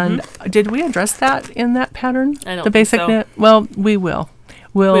pattern. And did we address that in that pattern? I don't the basic think so. knit. Well, we will.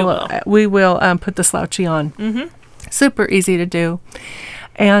 We will put the slouchy on. Super easy to do.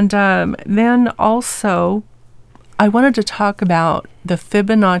 And then also, I wanted to talk about the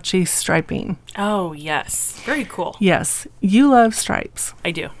Fibonacci striping. Oh, yes. Very cool. Yes, you love stripes,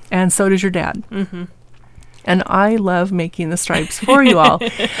 I do. and so does your dad. And I love making the stripes for you all.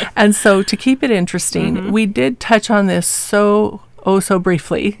 And so to keep it interesting, we did touch on this so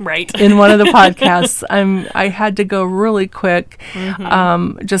briefly Right. in one of the podcasts. I had to go really quick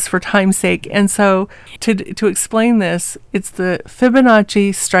just for time's sake. And so to explain this, it's the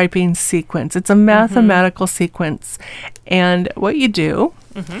Fibonacci striping sequence. It's a mathematical sequence. And what you do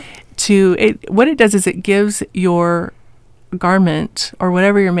what it does is it gives your garment or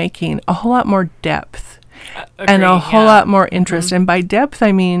whatever you're making a whole lot more depth. And a whole lot more interest. And by depth,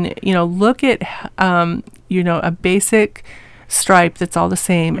 I mean, look at, a basic stripe that's all the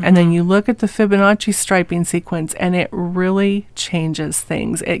same, and then you look at the Fibonacci striping sequence, and it really changes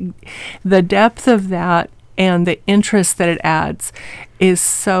things. The depth of that and the interest that it adds is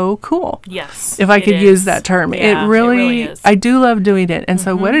so cool. Yes. If I could use that term. Yeah, it really is. I do love doing it. And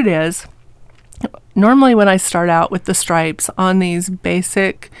so what it is, normally when I start out with the stripes on these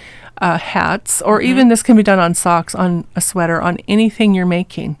basic hats, or even this can be done on socks, on a sweater, on anything you're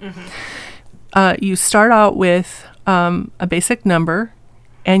making. You start out with a basic number,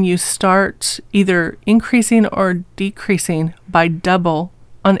 and you start either increasing or decreasing by double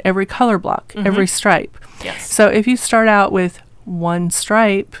on every color block, every stripe. Yes. So if you start out with one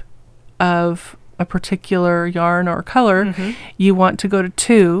stripe of a particular yarn or color, you want to go to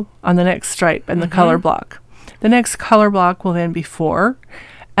 2 on the next stripe and the color block. The next color block will then be 4,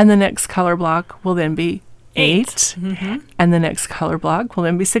 and the next color block will then be 8, and the next color block will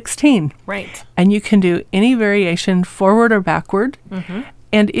then be 16. Right. And you can do any variation forward or backward.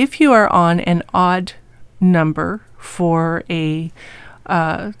 And if you are on an odd number for a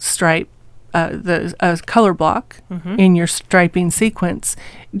stripe, the color block in your striping sequence,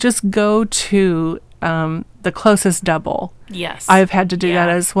 just go to the closest double. Yes. I've had to do that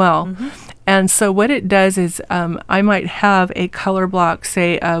as well. And so what it does is I might have a color block,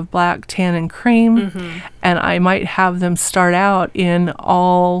 say, of black, tan, and cream, and I might have them start out in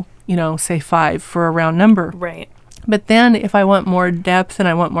all, say 5 for a round number. Right. But then if I want more depth and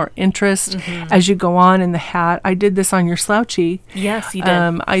I want more interest as you go on in the hat, I did this on your slouchy. Yes, you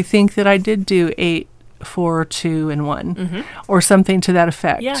did. I think that I did do 8, 4, 2, and 1, or something to that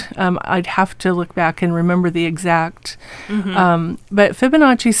effect. Yeah. I'd have to look back and remember the exact. But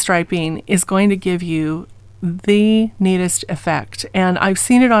Fibonacci striping is going to give you the neatest effect. And I've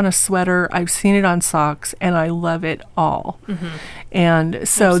seen it on a sweater, I've seen it on socks, and I love it all. And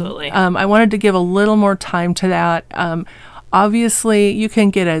so I wanted to give a little more time to that. Obviously, you can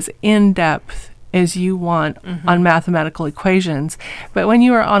get as in-depth as you want on mathematical equations, but when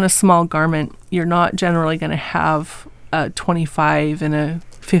you are on a small garment, you're not generally going to have a 25 and a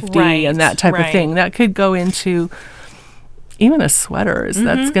 50 and that type of thing. That could go into even a sweater.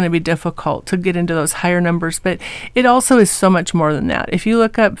 That's going to be difficult to get into those higher numbers, but it also is so much more than that. If you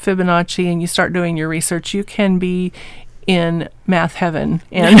look up Fibonacci and you start doing your research, you can be in math heaven,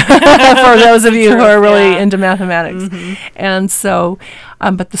 and for those of you who are really into mathematics. And so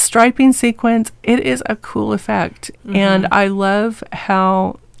but the striping sequence, it is a cool effect, and I love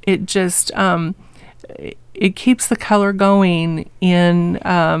how it just it keeps the color going in,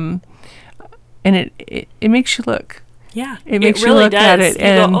 and it makes you look. Yeah, it makes really you look does. at it You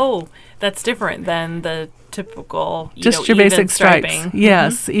and go, oh, that's different than the typical, just your even basic stripes. striping.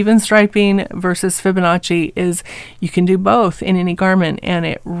 Yes, even striping versus Fibonacci is, you can do both in any garment, and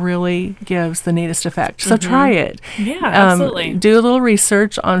it really gives the neatest effect. So try it. Yeah, absolutely. Do a little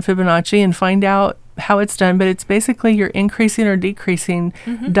research on Fibonacci and find out how it's done, but it's basically you're increasing or decreasing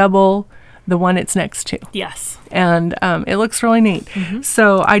double the one it's next to. Yes. And it looks really neat.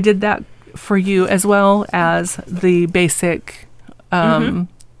 So I did that for you, as well as the basic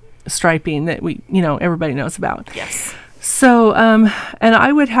striping that everybody knows about. Yes. So and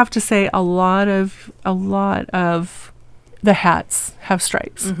I would have to say a lot of the hats have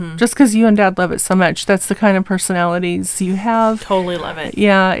stripes. Just because you and Dad love it so much. That's the kind of personalities you have. Totally love it.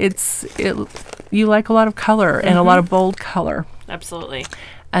 Yeah, you like a lot of color and a lot of bold color. Absolutely.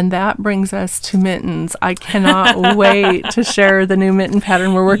 And that brings us to mittens. I cannot wait to share the new mitten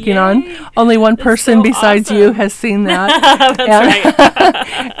pattern we're working on. Only one person so besides awesome. you has seen that.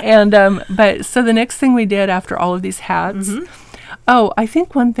 That's right. But so the next thing we did after all of these hats, I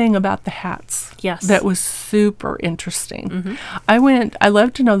think one thing about the hats that was super interesting. I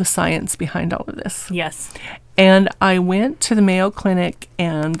love to know the science behind all of this. Yes. And I went to the Mayo Clinic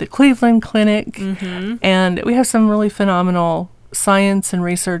and the Cleveland Clinic, and we have some really phenomenal science and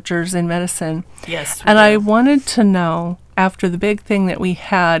researchers in medicine. Yes. And I wanted to know, after the big thing that we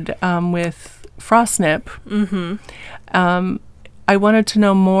had with frostnip, I wanted to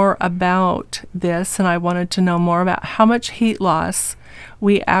know more about this, and I wanted to know more about how much heat loss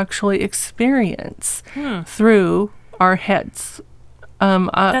we actually experience through our heads.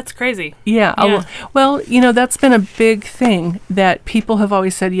 That's crazy. Yeah. Well, that's been a big thing that people have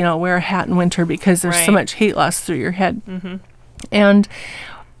always said, wear a hat in winter because there's so much heat loss through your head. And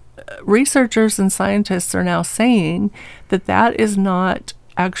researchers and scientists are now saying that is not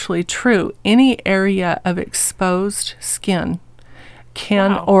actually true. Any area of exposed skin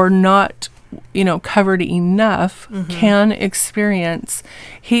can, or not, covered enough, can experience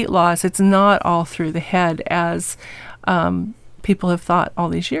heat loss. It's not all through the head as people have thought all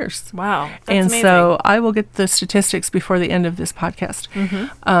these years. Wow. That's and amazing. So I will get the statistics before the end of this podcast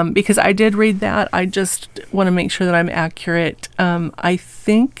because I did read that. I just want to make sure that I'm accurate. I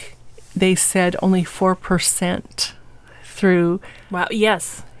think they said only 4% through. Wow.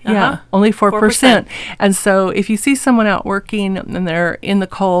 Yes. Yeah, only 4%. And so if you see someone out working and they're in the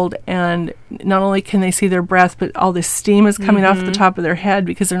cold, and not only can they see their breath, but all this steam is coming off the top of their head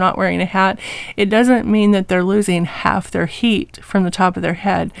because they're not wearing a hat, it doesn't mean that they're losing half their heat from the top of their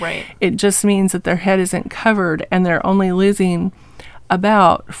head. Right. It just means that their head isn't covered and they're only losing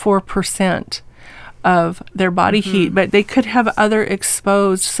about 4% of their body heat, but they could have other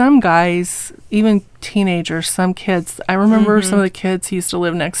exposed, some guys, even teenagers, some kids. I remember some of the kids who used to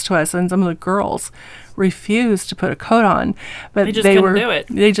live next to us, and some of the girls refused to put a coat on, but they just couldn't do it.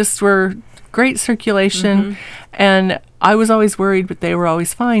 They just were great circulation, and I was always worried, but they were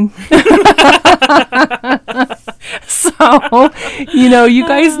always fine. So, you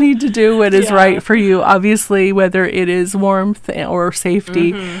guys need to do what is right for you, obviously, whether it is warmth or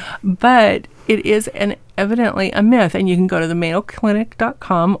safety, but it is evidently a myth, and you can go to the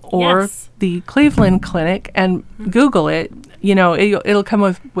MayoClinic.com or the Cleveland Clinic and Google it. It'll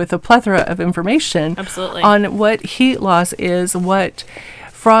come with a plethora of information on what heat loss is, what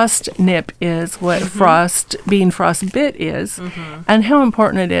frostnip is, what being frostbit is, and how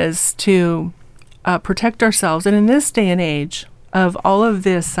important it is to protect ourselves. And in this day and age of all of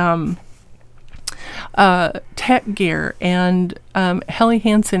this tech gear, and Helly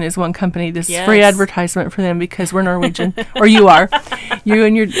Hansen is one company. This is free advertisement for them because we're Norwegian, or you are. You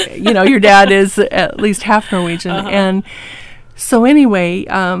and your dad is at least half Norwegian, and so anyway,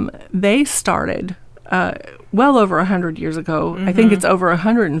 they started well over 100 years ago. I think it's over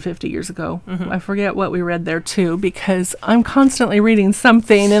 150 years ago. I forget what we read there too, because I'm constantly reading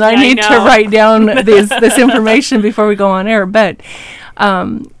something, and I need to write down this information before we go on air. But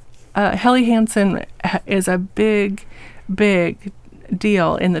Helly Hansen is a big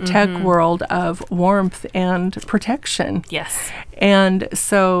deal in the tech world of warmth and protection. Yes. And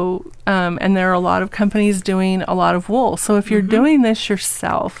so, and there are a lot of companies doing a lot of wool. So if you're doing this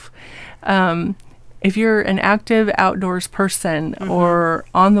yourself, if you're an active outdoors person or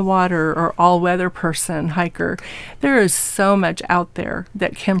on the water or all-weather person, hiker, there is so much out there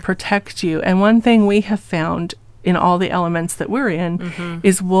that can protect you. And one thing we have found in all the elements that we're in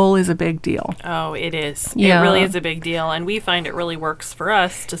is wool is a big deal. Oh, it is. Yeah. It really is a big deal. And we find it really works for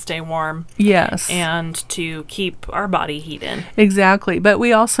us to stay warm. Yes. And to keep our body heat in. Exactly. But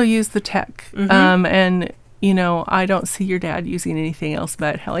we also use the tech. And I don't see your dad using anything else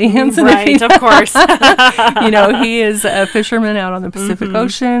but Helly Hansen. Right, of course. He is a fisherman out on the Pacific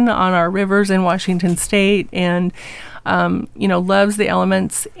Ocean, on our rivers in Washington State, and, loves the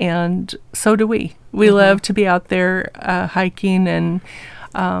elements, and so do we. We love to be out there hiking, and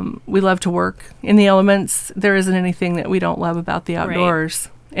we love to work in the elements. There isn't anything that we don't love about the outdoors.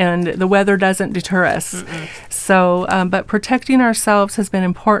 Right. And the weather doesn't deter us. So, but protecting ourselves has been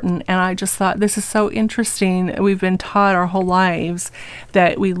important. And I just thought this is so interesting. We've been taught our whole lives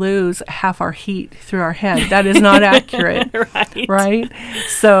that we lose half our heat through our head. That is not accurate. Right.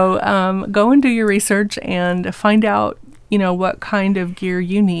 So go and do your research and find out what kind of gear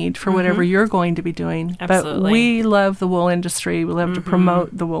you need for whatever you're going to be doing. Absolutely. But we love the wool industry. We love to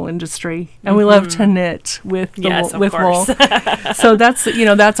promote the wool industry, and we love to knit with the Yes, wool, of with wool. course. So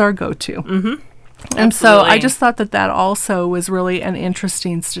that's our go-to. And so I Absolutely. just thought that also was really an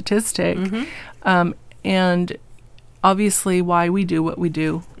interesting statistic, and obviously why we do what we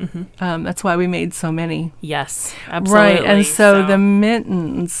do. That's why we made so many. Yes, absolutely. Right, and so the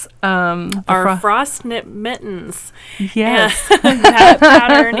mittens, our frost knit mittens. yes, And that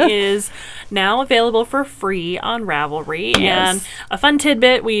pattern is now available for free on Ravelry. Yes. And a fun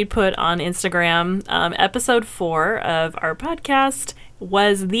tidbit we put on Instagram, episode 4 of our podcast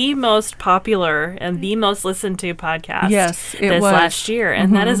was the most popular and the most listened to podcast Yes, it this was. last year.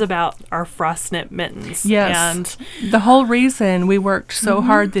 And that is about our frost knit mittens. Yes. And the whole reason we worked so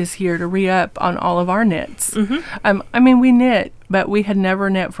hard this year to re-up on all of our knits. I mean, we knit, but we had never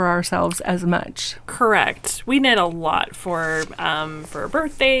knit for ourselves as much. correct. We knit a lot for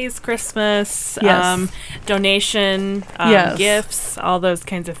birthdays, Christmas, Yes. donation, Yes. gifts, all those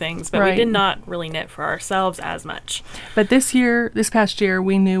kinds of things. But we Right. did not really knit for ourselves as much. But this past year,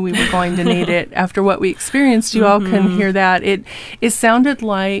 we knew we were going to need it. After what we experienced, you all can hear that. It sounded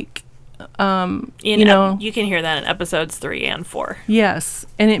like, You can hear that in episodes 3 and 4. yes,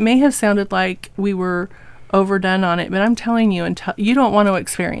 and it may have sounded like we were overdone on it, but I'm telling you, you don't want to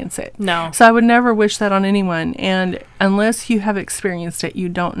experience it. No. So I would never wish that on anyone. And unless you have experienced it, you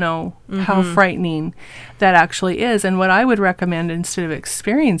don't know how frightening that actually is. And what I would recommend instead of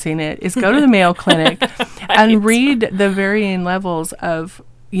experiencing it is go to the Mayo Clinic and read the varying levels of,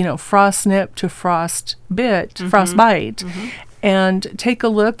 frost nip to frostbite, and take a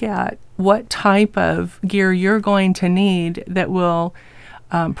look at what type of gear you're going to need that will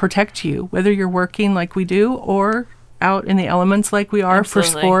protect you, whether you're working like we do or out in the elements like we are for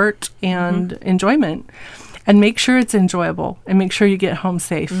Absolutely. sport and enjoyment. And make sure it's enjoyable, and make sure you get home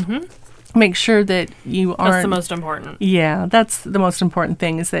safe. Make sure that you aren't... That's the most important. Yeah, that's the most important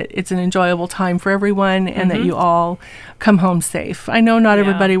thing, is that it's an enjoyable time for everyone and that you all come home safe. I know not Yeah.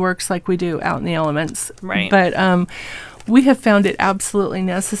 everybody works like we do out in the elements, Right. but we have found it absolutely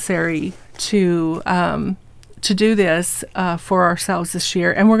necessary to do this for ourselves this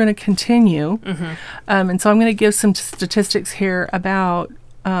year, and we're going to continue. And so I'm going to give some statistics here about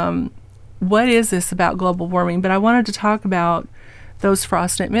what is this about global warming, but I wanted to talk about those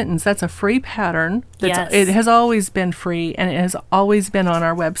frost knit mittens. That's a free pattern. Yes. It has always been free, and it has always been on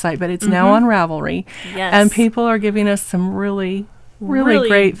our website, but it's now on Ravelry. Yes. And people are giving us some really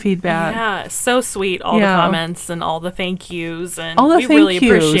great feedback. Yeah, so sweet. All Yeah. the comments and all the thank yous, and All the we thank really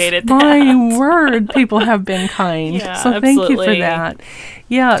yous. appreciated that. My word, people have been kind. Yeah, so thank you for absolutely. that.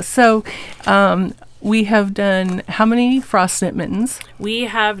 Yeah, so we have done how many frost knit mittens? We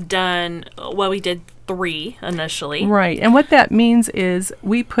have done, we did 3 initially. Right. And what that means is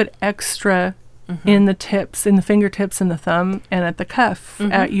we put extra in the tips, in the fingertips and the thumb and at the cuff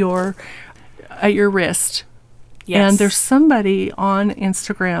at your wrist. Yes. And there's somebody on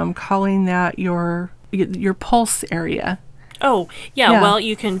Instagram calling that your pulse area. Oh, yeah, Yeah. well,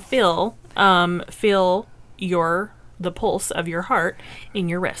 you can feel the pulse of your heart in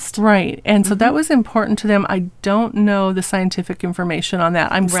your wrist. Right. And so that was important to them. I don't know the scientific information on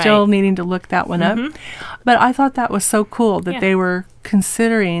that. I'm still Right. needing to look that one up. But I thought that was so cool that Yeah. they were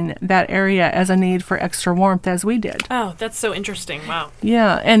considering that area as a need for extra warmth as we did. Oh, that's so interesting. Wow.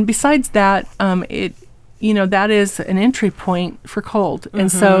 Yeah. And besides that, that is an entry point for cold.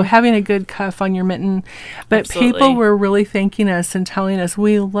 And so having a good cuff on your mitten, but Absolutely. people were really thanking us and telling us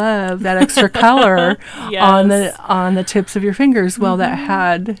we love that extra color Yes. on the tips of your fingers. Well, that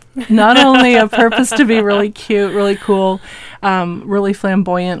had not only a purpose to be really cute, really cool, really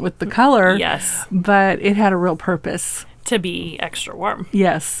flamboyant with the color, Yes. but it had a real purpose. To be extra warm.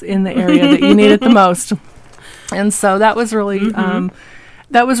 Yes, in the area that you need it the most. And so that was really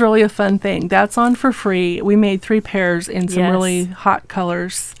a fun thing. That's on for free. We made 3 pairs in some Yes. really hot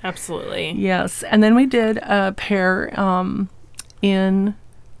colors. Absolutely. Yes, and then we did a pair in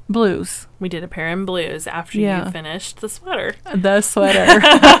blues. We did a pair in blues after Yeah. you finished the sweater. The sweater.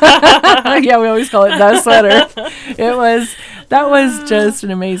 Yeah, we always call it the sweater. That was just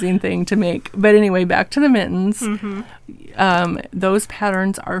an amazing thing to make. But anyway, back to the mittens. Those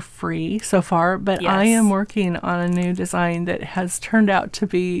patterns are free so far, but I Yes. am working on a new design that has turned out to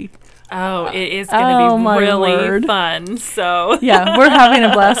be, Oh, it is going to my be really word. fun. So yeah, we're having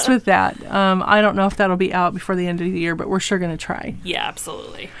a blast with that. I don't know if that'll be out before the end of the year, but we're sure going to try. yeah,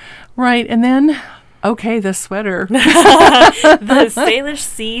 absolutely. Right, and then Okay, the sweater. The Salish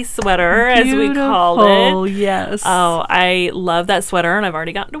Sea sweater, as we called Beautiful, it. yes. Oh, I love that sweater, and I've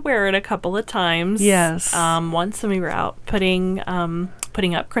already gotten to wear it a couple of times. Yes. Once when we were out putting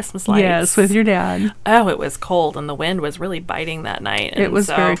up Christmas lights. Yes, with your dad. Oh, it was cold, and the wind was really biting that night. And It was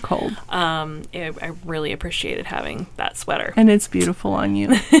very cold. I really appreciated having that sweater. And it's beautiful on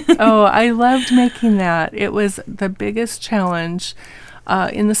you. Oh, I loved making that. It was the biggest challenge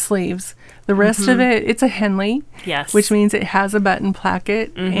in the sleeves. The rest of it, it's a Henley. Yes. Which means it has a button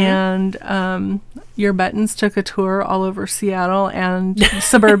placket. And your buttons took a tour all over Seattle and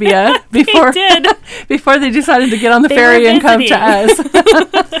suburbia before they decided to get on the ferry and come to us.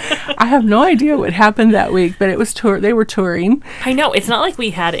 I have no idea what happened that week, but it was they were touring. I know. It's not like we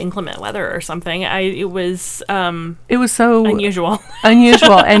had inclement weather or something. It was so unusual.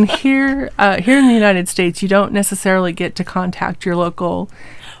 Unusual. And here in the United States, you don't necessarily get to contact your local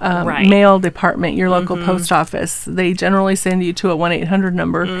mail department, your local post office. They generally send you to a 1-800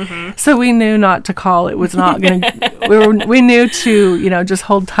 number. So we knew not to call. It was not going to, we knew to, just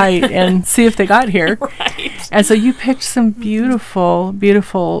hold tight and see if they got here. Right. And so you picked some beautiful,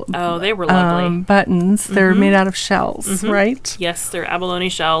 beautiful oh, they were lovely buttons. They're made out of shells, right? Yes, they're abalone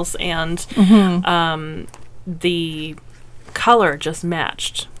shells, and the color just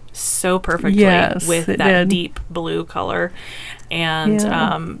matched so perfectly with that deep blue color.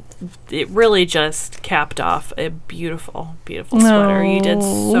 And it really just capped off a beautiful, beautiful sweater. You did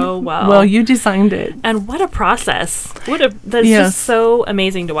so well. Well, you designed it. And what a process. That's just so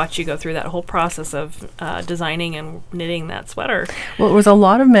amazing to watch you go through that whole process of designing and knitting that sweater. Well, it was a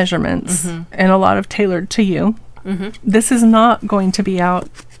lot of measurements and a lot of tailored to you. This is not going to be out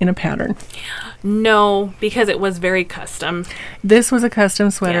in a pattern. No, because it was very custom. This was a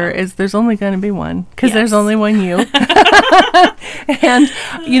custom sweater. There's only going to be one because there's only one you. And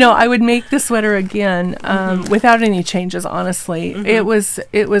I would make the sweater again without any changes. Honestly, it was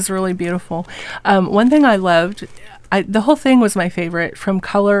really beautiful. One thing I loved. The whole thing was my favorite, from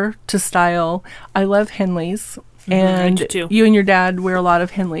color to style. I love Henleys, and you and your dad wear a lot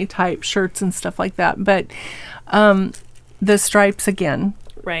of Henley type shirts and stuff like that. But the stripes again,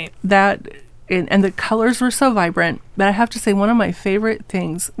 right? And the colors were so vibrant. But I have to say, one of my favorite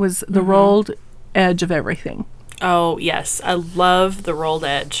things was the rolled edge of everything. Oh, yes. I love the rolled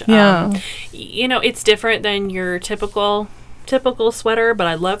edge. Yeah. It's different than your typical sweater, but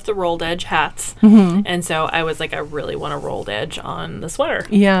I love the rolled edge hats. And so I was like, I really want a rolled edge on the sweater.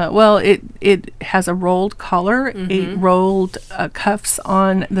 Yeah. Well, it has a rolled collar, a rolled cuffs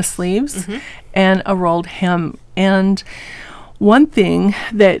on the sleeves, and a rolled hem. And one thing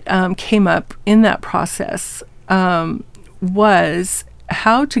that came up in that process was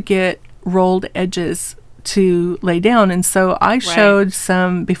how to get rolled edges to lay down. And so I showed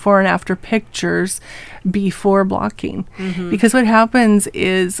some before and after pictures before blocking. Because what happens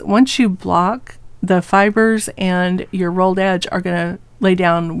is once you block, the fibers and your rolled edge are going to lay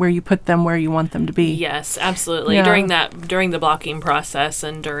down where you put them where you want them to be. Yes, absolutely. Yeah. During the blocking process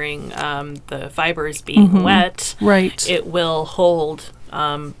and during the fibers being wet, it will hold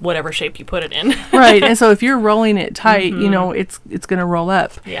whatever shape you put it in. Right. And so if you're rolling it tight, it's going to roll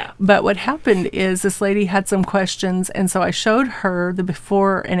up. Yeah. But what happened is this lady had some questions, and so I showed her the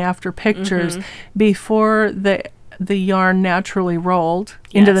before and after pictures before the yarn naturally rolled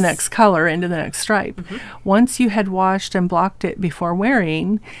into the next color, into the next stripe. Once you had washed and blocked it before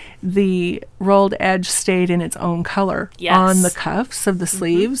wearing, the rolled edge stayed in its own color on the cuffs of the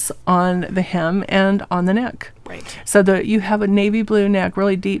sleeves, on the hem, and on the neck. Right. So you have a navy blue neck,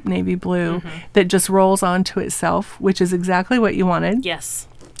 really deep navy blue, that just rolls onto itself, which is exactly what you wanted. Yes.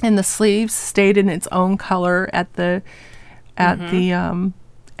 And the sleeves stayed in its own color at the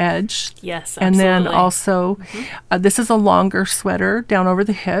edge. Yes, absolutely. And then also, this is a longer sweater down over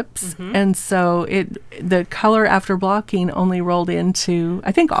the hips, and so the color after blocking only rolled into,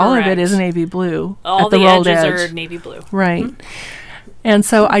 I think all of it is navy blue. All at the the rolled edges edge. are navy blue. Right. And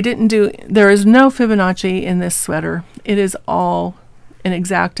so there is no Fibonacci in this sweater. It is all an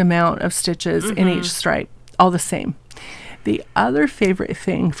exact amount of stitches in each stripe, all the same. The other favorite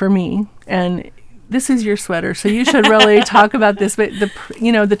thing for me, and this is your sweater, so you should really talk about this. But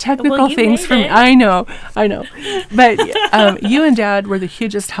the technical things for me, I know. But you and Dad were the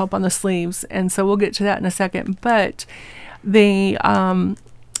hugest help on the sleeves, and so we'll get to that in a second. But the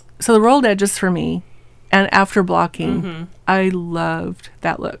rolled edges for me, and after blocking, I loved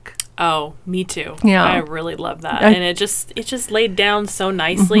that look. Oh, me too. Yeah. I really love that. And it just laid down so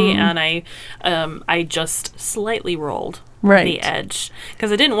nicely, and I just slightly rolled Right. the edge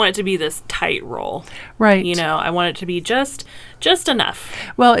because I didn't want it to be this tight roll. Right. You know, I want it to be just enough.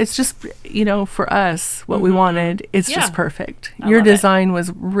 Well, it's just, for us, what we wanted, it's Yeah. just perfect. I Your love it. design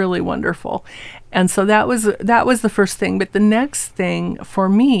was really wonderful. And so that was the first thing. But the next thing for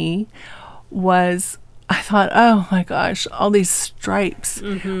me was, I thought, oh my gosh, all these stripes.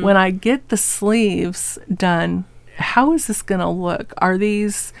 When I get the sleeves done, how is this going to look? Are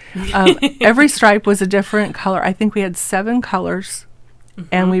these, every stripe was a different color. I think we had 7 colors,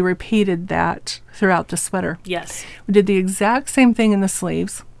 and we repeated that throughout the sweater. Yes. We did the exact same thing in the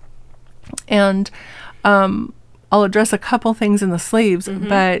sleeves. And I'll address a couple things in the sleeves,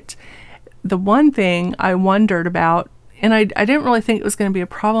 but the one thing I wondered about, and I didn't really think it was going to be a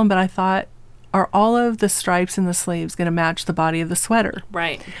problem, but I thought, are all of the stripes in the sleeves going to match the body of the sweater?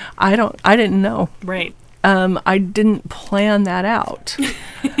 Right. I didn't know. Right. I didn't plan that out.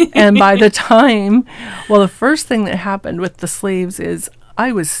 And by the time, the first thing that happened with the sleeves is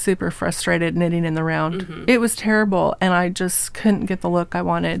I was super frustrated knitting in the round. It was terrible, and I just couldn't get the look I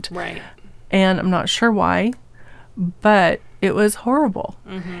wanted. Right. And I'm not sure why, but it was horrible.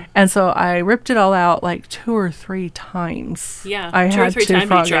 And so I ripped it all out like 2 or 3 times. Yeah, I 2 or had 3 to times you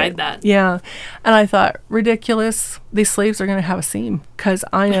frog tried it. that. Yeah. And I thought, ridiculous. These sleeves are going to have a seam because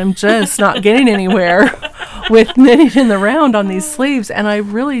I am just not getting anywhere with knitting in the round on these sleeves. And I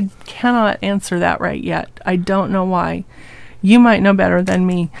really cannot answer that right yet. I don't know why. You might know better than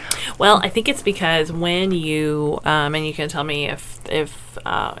me. Well, I think it's because when you and you can tell me if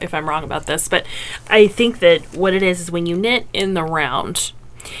I'm wrong about this, but I think that what it is when you knit in the round,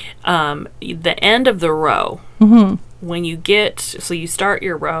 the end of the row, when you you start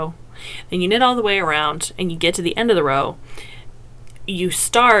your row, then you knit all the way around, and you get to the end of the row, you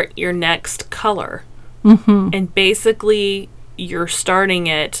start your next color, and basically you're starting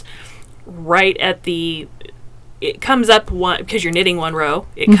it right at the. It comes up one, because you're knitting one row,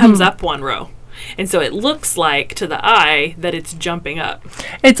 it comes up one row. And so it looks like to the eye that it's jumping up.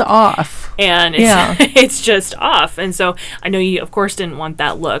 It's off. And it's, it's just off. And so I know you, of course, didn't want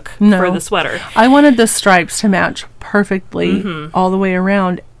that look for the sweater. I wanted the stripes to match perfectly all the way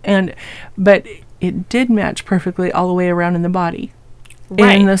around. But it did match perfectly all the way around in the body.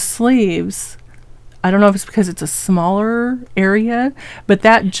 Right. And the sleeves, I don't know if it's because it's a smaller area, but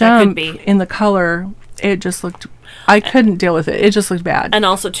that jump in the color, it just looked, I couldn't deal with it. It just looked bad. And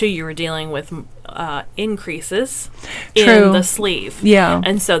also, too, you were dealing with increases True. in the sleeve. Yeah.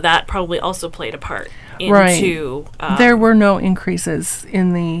 And so that probably also played a part into... there were no increases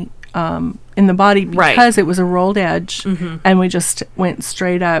in the body because it was a rolled edge, and we just went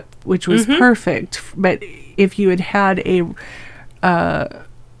straight up, which was perfect. But if you had a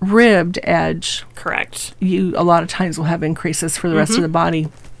ribbed edge, correct, you a lot of times will have increases for the rest of the body.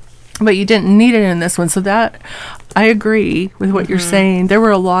 But you didn't need it in this one. So that, I agree with what you're saying. There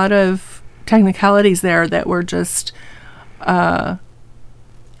were a lot of technicalities there that were just, it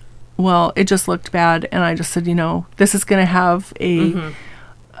just looked bad. And I just said, this is going to have a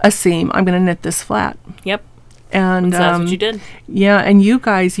seam. I'm going to knit this flat. Yep. And so that's what you did. Yeah. And you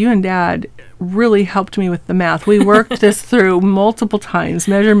and Dad really helped me with the math. We worked this through multiple times,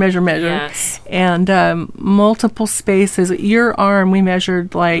 measure. Yes. And multiple spaces. Your arm, we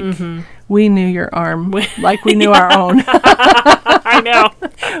measured like we knew your arm, like we knew our own. I know.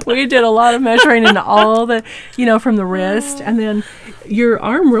 We did a lot of measuring in all the, from the wrist. And then your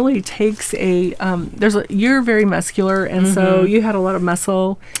arm really takes you're very muscular. And so you had a lot of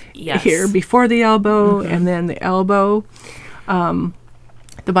muscle here before the elbow and then the elbow,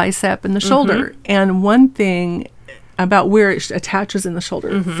 the bicep and the shoulder. And one thing about where it attaches in the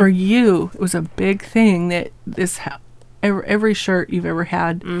shoulder, for you, it was a big thing that every shirt you've ever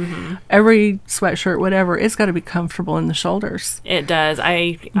had, every sweatshirt, whatever, it's got to be comfortable in the shoulders. It does.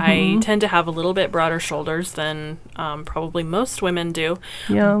 I tend to have a little bit broader shoulders than probably most women do.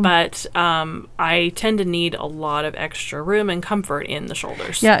 Yeah. But I tend to need a lot of extra room and comfort in the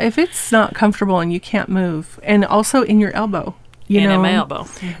shoulders. Yeah, if it's not comfortable and you can't move, and also in your elbow. In my elbow.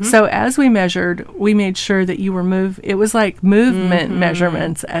 So as we measured, we made sure that you were it was like movement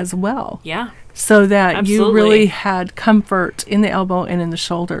measurements as well. Yeah. So that Absolutely. you really had comfort in the elbow and in the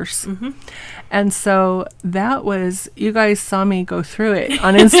shoulders. And so that was, you guys saw me go through it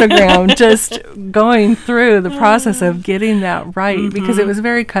on Instagram, just going through the process of getting that right, because it was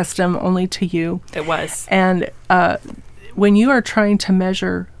very custom only to you. It was. And when you are trying to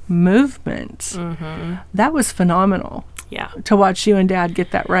measure movement, that was phenomenal. Yeah. To watch you and Dad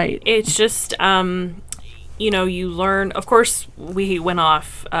get that right. It's just, you learn, of course, we went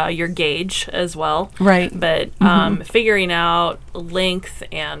off your gauge as well. Right. But figuring out length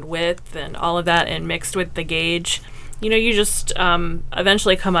and width and all of that and mixed with the gauge, you just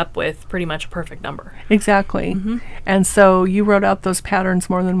eventually come up with pretty much a perfect number. Exactly. And so you wrote out those patterns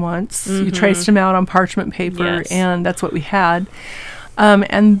more than once. You traced them out on parchment paper, Yes. and that's what we had.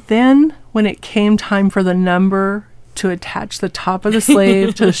 And then when it came time for the number to attach the top of the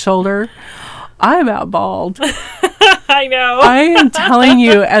sleeve to the shoulder, I about bawled. I know. I am telling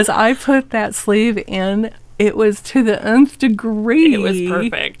you, as I put that sleeve in, it was to the nth degree. It was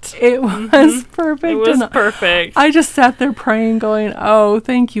perfect. It was perfect. It was and perfect. I just sat there praying, going, oh,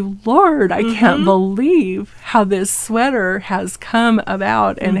 thank you, Lord. I can't believe how this sweater has come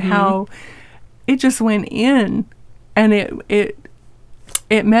about and how it just went in. And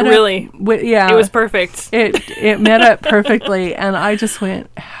it met Really? up. Yeah. It was perfect. It met up perfectly. And I just went,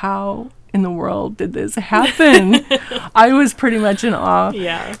 how in the world did this happen? I was pretty much in awe.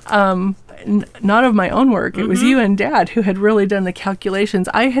 Yeah. Not of my own work. It was you and Dad who had really done the calculations.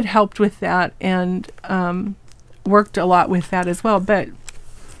 I had helped with that and worked a lot with that as well. But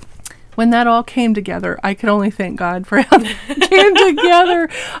when that all came together, I could only thank God for how that came together.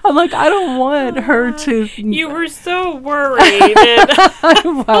 I'm like, I don't want her to. You were so worried. And I I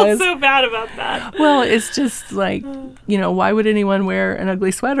was. felt so bad about that. Well, it's just like, why would anyone wear an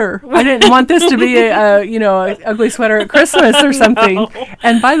ugly sweater? I didn't want this to be an ugly sweater at Christmas or something. No.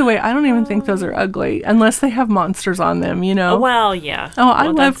 And by the way, I don't even think those are ugly unless they have monsters on them, Well, yeah. Oh, I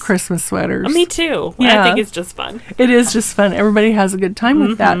Well, love that's- Christmas sweaters. Me too. Yeah. I think it's just fun. It is just fun. Everybody has a good time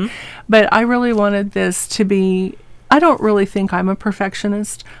with that. But I really wanted this to be, I don't really think I'm a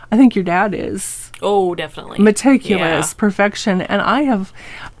perfectionist. I think your dad is. Oh, definitely. Meticulous perfection. And I have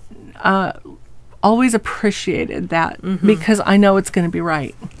always appreciated that because I know it's going to be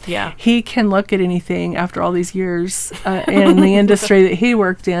right. Yeah. He can look at anything after all these years in the industry that he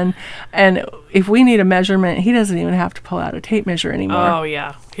worked in, and if we need a measurement, he doesn't even have to pull out a tape measure anymore. Oh,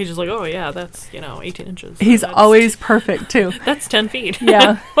 yeah. He's just like, oh, yeah, that's, 18 inches. He's That's- always perfect too. That's 10 feet.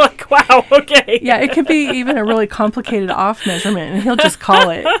 Yeah. Like, wow, okay. Yeah, it could be even a really complicated off measurement, and he'll just call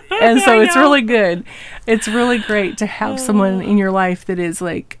it. And so I it's know. really good. It's really great to have someone in your life that is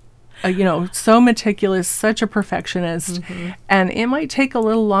like, so meticulous, such a perfectionist. And it might take a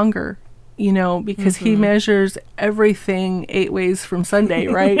little longer, because he measures everything 8 ways from Sunday,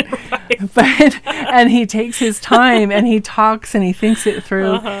 right? And he takes his time and he talks and he thinks it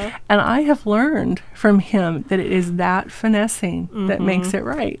through. And I have learned from him that it is that finessing that makes it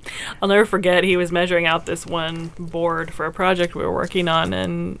right. I'll never forget, he was measuring out this one board for a project we were working on,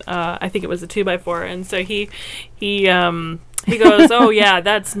 and I think it was a 2x4. And so he goes, oh, yeah,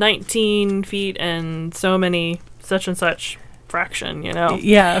 that's 19 feet and so many such and such fraction,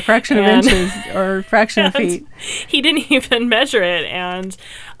 Yeah, a fraction of And- inches or fraction of feet. He didn't even measure it, and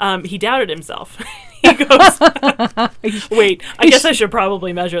he doubted himself. He goes, wait, I guess I should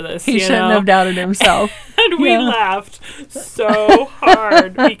probably measure this. He shouldn't have doubted himself. And we Yeah. laughed so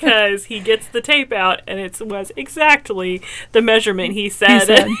hard because he gets the tape out, and it was exactly the measurement he said.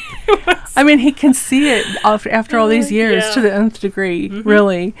 said. It was- I mean, he can see it after all these years Yeah. to the nth degree,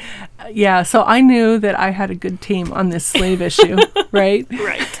 really. Yeah, so I knew that I had a good team on this slave issue, right?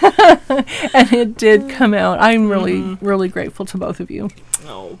 right. And it did come out. I'm really, really grateful to both of you.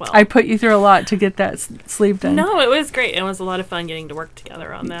 Oh, well. I put you through a lot to get that sleeve done. No, it was great. It was a lot of fun getting to work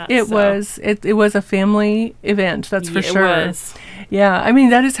together on that. It so. was. It was a family event, that's for Yeah, sure. It was. Yeah, I mean,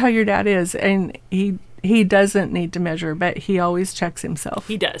 that is how your dad is. And he doesn't need to measure, but he always checks himself.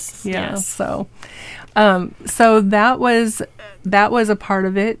 He does. Yeah. Yes. So that was a part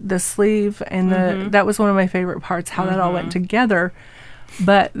of it, the sleeve, and that was one of my favorite parts, how that all went together.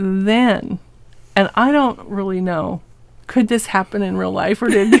 But then, and I don't really know, could this happen in real life, or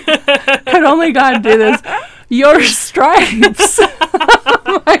could only God do this? Your stripes.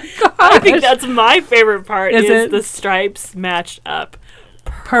 Oh my gosh. I think that's my favorite part Is is it? the stripes matched up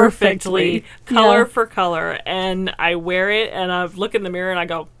perfectly, color Yeah. for color. And I wear it, and I look in the mirror, and I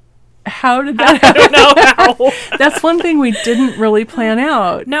go, How did that I happen? don't know how. That's one thing we didn't really plan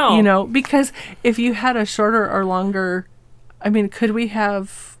out. No. Because if you had a shorter or longer, I mean, could we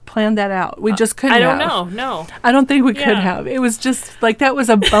have planned that out? We just couldn't I don't have. know. No. I don't think we could Yeah. have. It was just like, that was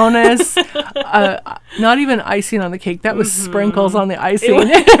a bonus, not even icing on the cake. That was sprinkles on the icing.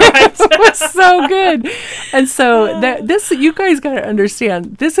 It was so good. And so you guys got to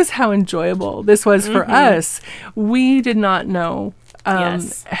understand, this is how enjoyable this was for us. We did not know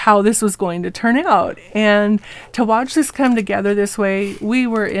Yes. how this was going to turn out. And to watch this come together this way, we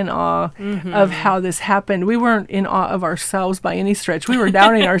were in awe of how this happened. We weren't in awe of ourselves by any stretch. We were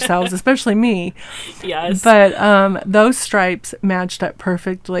doubting ourselves, especially me. Yes. But those stripes matched up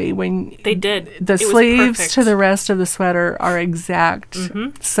perfectly. When they did. The It was sleeves perfect. to the rest of the sweater are exact.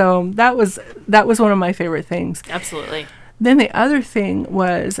 So that was one of my favorite things. Absolutely. Then the other thing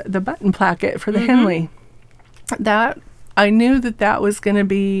was the button placket for the Henley. That I knew that was going to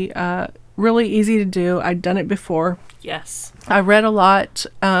be really easy to do. I'd done it before. Yes. I read a lot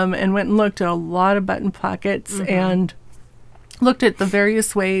and went and looked at a lot of button plackets and looked at the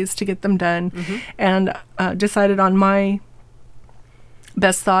various ways to get them done and decided on my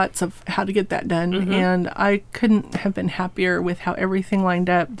best thoughts of how to get that done. And I couldn't have been happier with how everything lined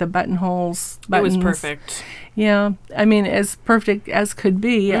up, the buttonholes, buttons. It was perfect. Yeah. I mean, as perfect as could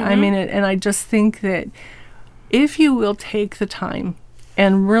be. I mean, and I just think that if you will take the time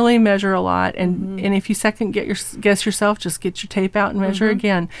and really measure a lot, and if you guess yourself, just get your tape out and measure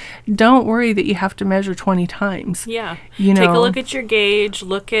again. Don't worry that you have to measure 20 times. Yeah. You Take a know. look at your gauge.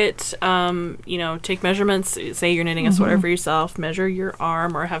 Look at, take measurements. Say you're knitting a sweater for yourself. Measure your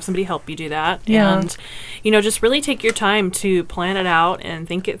arm or have somebody help you do that. Yeah. And, just really take your time to plan it out and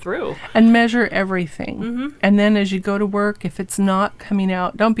think it through. And measure everything. And then as you go to work, if it's not coming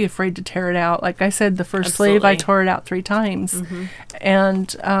out, don't be afraid to tear it out. Like I said, the first sleeve, I Absolutely. tore it out 3 times. And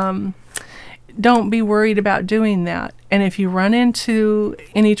don't be worried about doing that. And if you run into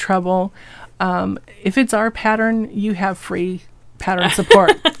any trouble, if it's our pattern, you have free pattern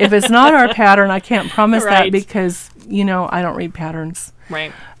support. If it's not our pattern, I can't promise that Right. because, I don't read patterns.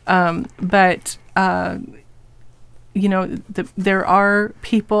 Right. But there are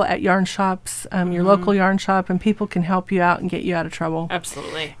people at yarn shops, your local yarn shop, and people can help you out and get you out of trouble.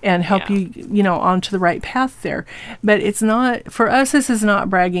 Absolutely. And help Yeah. you, onto the right path there. But it's not, for us, this is not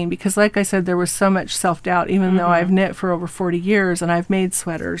bragging because, like I said, there was so much self-doubt, even though I've knit for over 40 years and I've made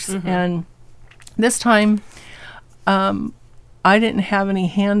sweaters. And this time, I didn't have any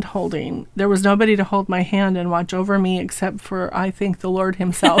hand holding. There was nobody to hold my hand and watch over me except for, I think, the Lord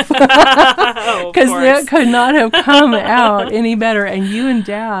himself. Oh, of Because course. that could not have come out any better. And you and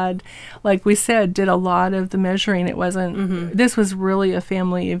Dad, like we said, did a lot of the measuring. It wasn't, this was really a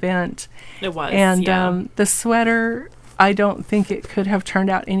family event. It was. And yeah. the sweater, I don't think it could have turned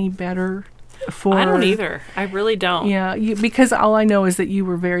out any better for... I don't either. I really don't. Yeah, because all I know is that you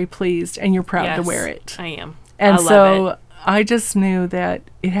were very pleased and you're proud to Yes, wear it. I am. And I love so it. I just knew that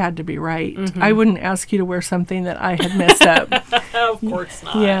it had to be right. I wouldn't ask you to wear something that I had messed up. Of course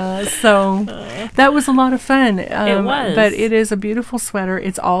not. Yeah, so that was a lot of fun. It was. But it is a beautiful sweater.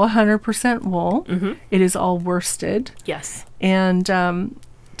 It's all 100% wool. It is all worsted. Yes. And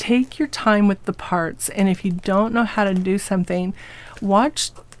take your time with the parts. And if you don't know how to do something, watch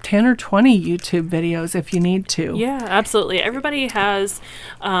 10 or 20 YouTube videos if you need to. Yeah, absolutely. Everybody has,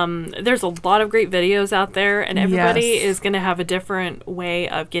 there's a lot of great videos out there, and everybody Yes. is going to have a different way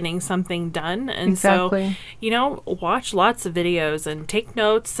of getting something done. And Exactly. so, watch lots of videos and take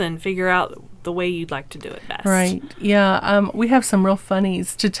notes and figure out the way you'd like to do it best. Right. Yeah. We have some real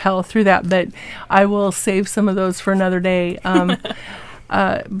funnies to tell through that, but I will save some of those for another day.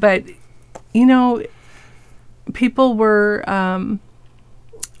 But, people were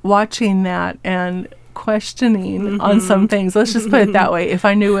watching that and questioning on some things. Let's just put it that way. If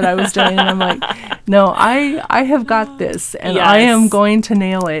I knew what I was doing, and I'm like, no, I have got this, and I am Yes. going to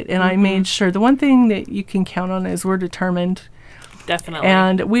nail it. And I made sure. The one thing that you can count on is we're determined. Definitely.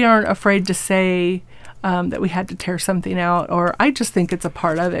 And we aren't afraid to say that we had to tear something out, or I just think it's a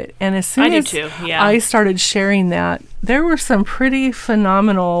part of it. And as soon I do as too, yeah. I started sharing that, there were some pretty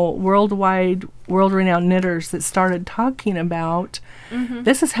phenomenal worldwide, world-renowned knitters that started talking about,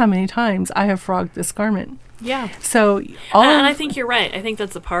 this is how many times I have frogged this garment. yeah. So And I of think you're right. I think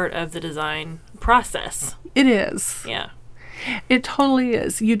that's a part of the design process. it is. Yeah. It totally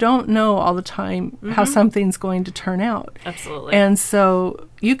is. You don't know all the time how something's going to turn out. Absolutely. And so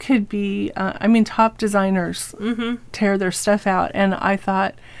you could be, top designers tear their stuff out. And I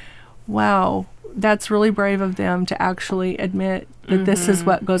thought, wow, that's really brave of them to actually admit that this is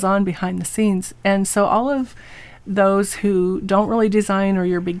what goes on behind the scenes. And so all of those who don't really design, or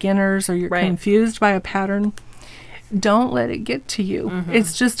you're beginners, or you're Right. confused by a pattern, don't let it get to you.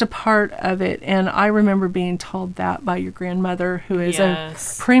 It's just a part of it. And I remember being told that by your grandmother, who is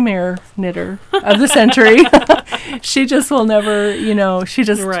Yes. a premier knitter of the century. She just will never, she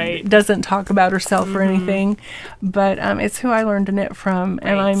just Right. doesn't talk about herself or anything. But it's who I learned to knit from.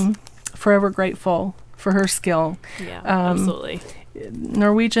 And Right. I'm forever grateful for her skill. Yeah, absolutely.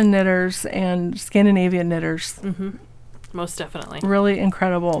 Norwegian knitters and Scandinavian knitters Most definitely. Really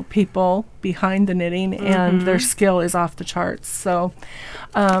incredible people behind the knitting, and their skill is off the charts. So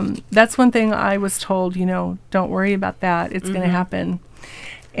that's one thing I was told, don't worry about that. It's going to happen.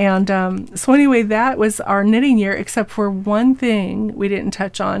 And so anyway, that was our knitting year, except for one thing we didn't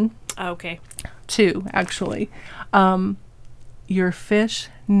touch on. Okay. Two, actually. Your fish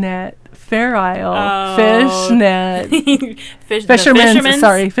net, Fair Isle fish net.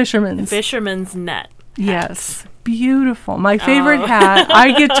 Fisherman's net. Yes. Beautiful. My favorite hat.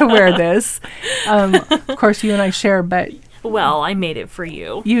 I get to wear this. Of course, you and I share, but... Well, I made it for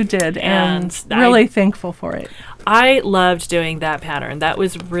you. You did, and really thankful for it. I loved doing that pattern. That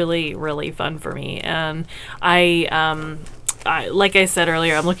was really, really fun for me. And I like I said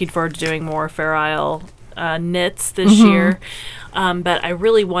earlier, I'm looking forward to doing more Fair Isle knits this year. But I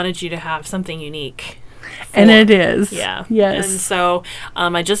really wanted you to have something unique. And it is. Yeah. Yes. And so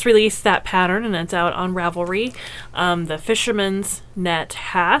I just released that pattern, and it's out on Ravelry. The Fisherman's Net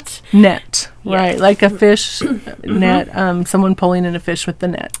hat. Net. Yes. Right. Like a fish net. Someone pulling in a fish with the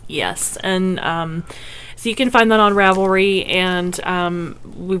net. Yes. And so you can find that on Ravelry, and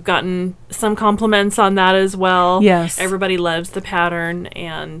we've gotten some compliments on that as well. Yes. Everybody loves the pattern,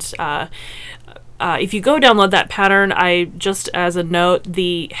 and if you go download that pattern, just as a note,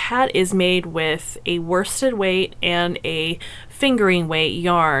 the hat is made with a worsted weight and a fingering weight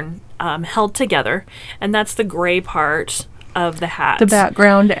yarn held together, and that's the gray part of the hat. The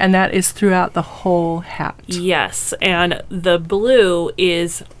background, and that is throughout the whole hat. Yes, and the blue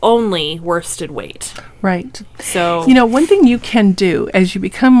is only worsted weight. Right. So, one thing you can do as you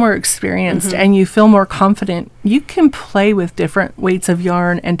become more experienced and you feel more confident, you can play with different weights of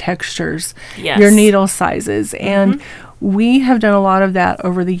yarn and textures, your needle sizes. And we have done a lot of that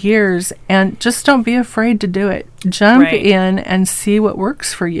over the years, and just don't be afraid to do it. Jump in and see what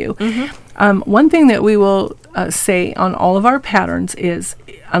works for you. One thing that we will say on all of our patterns is,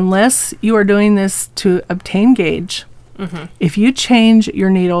 unless you are doing this to obtain gauge, if you change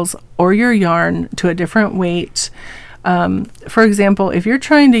your needles or your yarn to a different weight, for example, if you're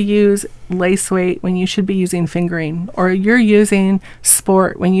trying to use lace weight when you should be using fingering, or you're using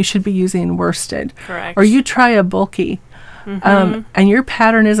sport when you should be using worsted, correct, or you try a bulky, and your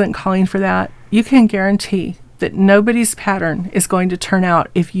pattern isn't calling for that, you can guarantee that nobody's pattern is going to turn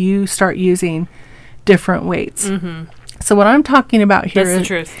out if you start using different weights. So what I'm talking about here is... That's the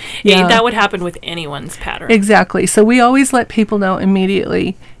truth. Yeah. That would happen with anyone's pattern. Exactly. So we always let people know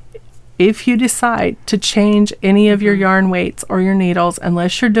immediately, if you decide to change any of your yarn weights or your needles,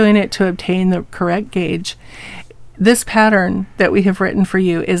 unless you're doing it to obtain the correct gauge, this pattern that we have written for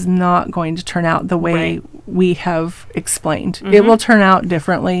you is not going to turn out the way we have explained. It will turn out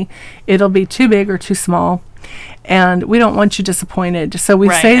differently. It'll be too big or too small. And we don't want you disappointed. So we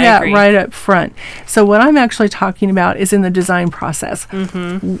say that right up front. So what I'm actually talking about is in the design process.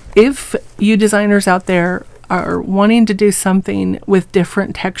 If you designers out there are wanting to do something with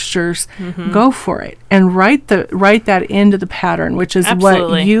different textures, go for it. And write that into the pattern, which is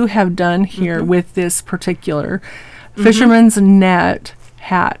what you have done here with this particular Fisherman's Net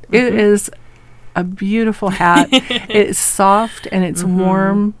hat. It is a beautiful hat. It's soft and it's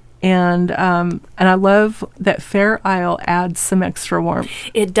warm. And I love that Fair Isle adds some extra warmth.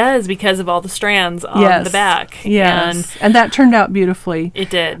 It does, because of all the strands on the back. Yes, and that turned out beautifully.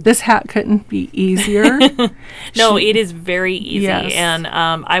 It did. This hat couldn't be easier. No, it is very easy. And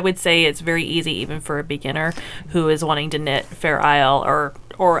I would say it's very easy even for a beginner who is wanting to knit Fair Isle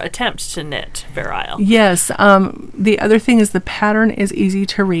or attempt to knit Fair Isle. Yes. The other thing is the pattern is easy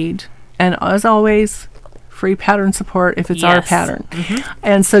to read. And as always, free pattern support if it's our pattern.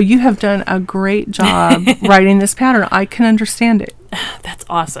 And so you have done a great job writing this pattern. I can understand it. That's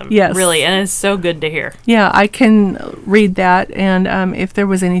awesome. Yes. Really, and it's so good to hear. Yeah, I can read that, and if there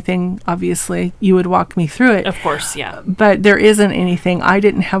was anything, obviously, you would walk me through it. Of course, yeah. But there isn't anything. I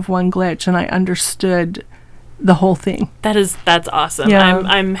didn't have one glitch, and I understood the whole thing. That's awesome. Yeah.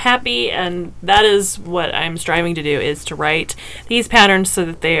 I'm happy, and that is what I'm striving to do, is to write these patterns so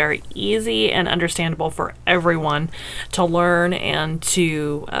that they are easy and understandable for everyone to learn and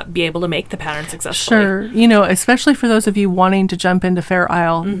to be able to make the pattern successfully. Sure. Especially for those of you wanting to jump into Fair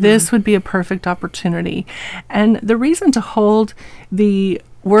Isle, this would be a perfect opportunity. And the reason to hold the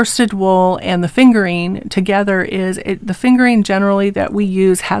worsted wool and the fingering together is the fingering generally that we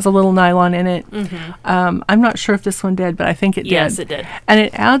use has a little nylon in it. I'm not sure if this one did, but I think it did. Yes, it did. And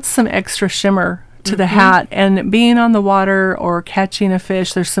it adds some extra shimmer to the hat, and being on the water or catching a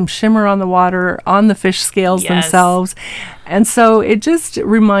fish, there's some shimmer on the water on the fish scales themselves. And so it just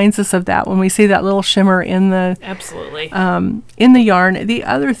reminds us of that when we see that little shimmer in the Absolutely. In the yarn. The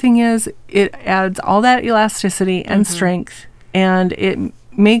other thing is it adds all that elasticity and strength, and it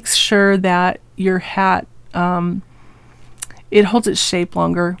makes sure that your hat it holds its shape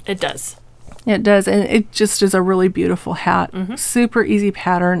longer. It does. It does, and it just is a really beautiful hat. Super easy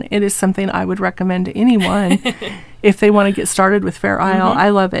pattern. It is something I would recommend to anyone if they want to get started with Fair Isle. I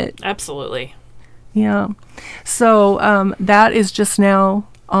love it. Absolutely. Yeah. So that is just now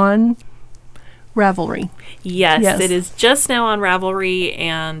on Ravelry. Yes, it is just now on Ravelry,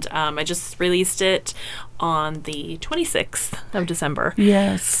 and I just released it on the 26th of December.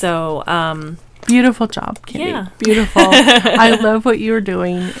 Yes. So, beautiful job, Kitty. Yeah. Beautiful. I love what you are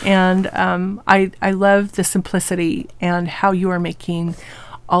doing, and I love the simplicity and how you are making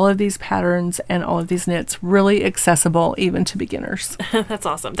all of these patterns and all of these knits really accessible even to beginners. That's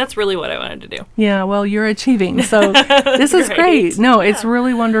awesome. That's really what I wanted to do. Yeah, well, you're achieving. So this is great. No, it's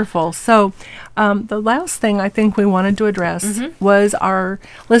really wonderful. So the last thing I think we wanted to address was our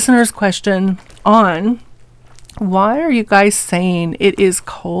listener's question on why are you guys saying it is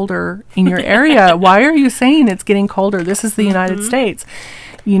colder in your area? Why are you saying it's getting colder? This is the United States,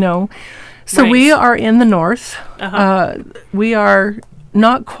 you know. So we are in the north. We are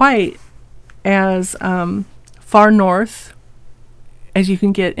not quite as far north as you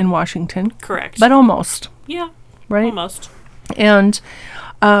can get in Washington. Correct. But almost. Yeah. Right? Almost. And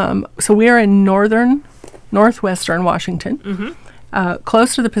so we are in northwestern Washington,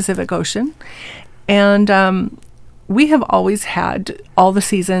 close to the Pacific Ocean. And we have always had all the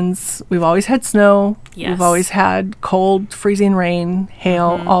seasons. We've always had snow. Yes. We've always had cold, freezing rain,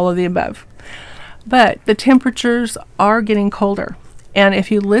 hail, all of the above. But the temperatures are getting colder. And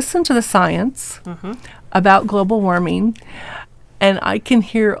if you listen to the science about global warming, and I can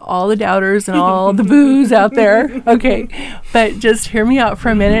hear all the doubters and all the boos out there. Okay. But just hear me out for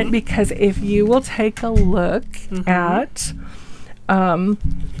a minute, because if you will take a look at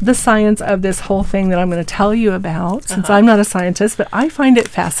the science of this whole thing that I'm going to tell you about, since I'm not a scientist, but I find it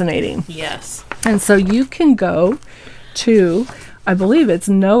fascinating. Yes. And so you can go to, I believe it's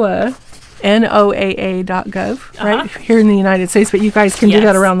NOAA, NOAA.gov, right, here in the United States, but you guys can do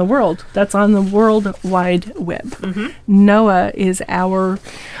that around the world. That's on the World Wide Web. NOAA is our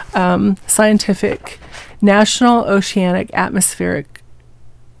scientific National Oceanic Atmospheric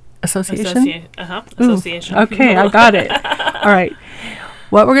Association. Association. Okay, I got it. All right.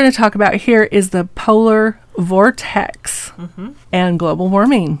 What we're going to talk about here is the polar vortex and global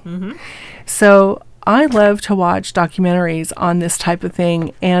warming. So I love to watch documentaries on this type of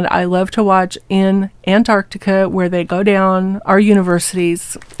thing, and I love to watch in Antarctica, where they go down, our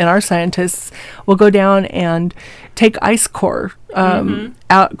universities and our scientists will go down and take ice core,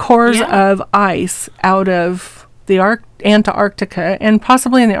 cores of ice out of the Antarctica, and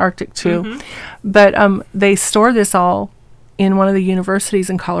possibly in the Arctic too. But they store this all in one of the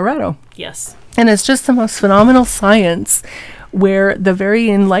universities in Colorado. Yes. And it's just the most phenomenal science, where the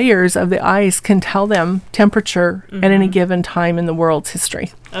varying layers of the ice can tell them temperature at any given time in the world's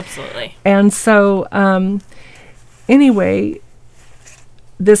history. Absolutely. And so, anyway,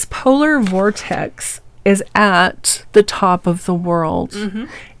 this polar vortex is at the top of the world,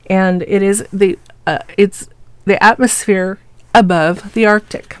 and it is it's the atmosphere above the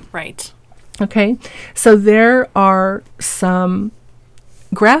Arctic. Right. Okay, so there are some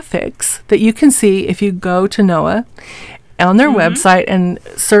graphics that you can see if you go to NOAA on their website and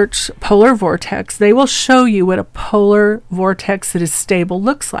search polar vortex. They will show you what a polar vortex that is stable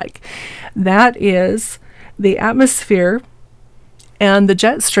looks like. That is the atmosphere and the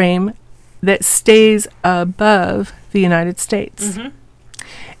jet stream that stays above the United States.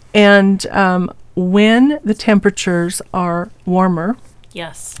 And when the temperatures are warmer,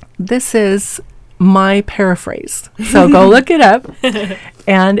 yes, this is my paraphrase. So go look it up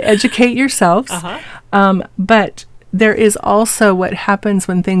and educate yourselves. But there is also what happens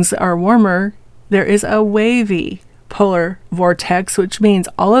when things are warmer. There is a wavy polar vortex, which means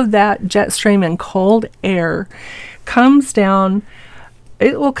all of that jet stream and cold air comes down.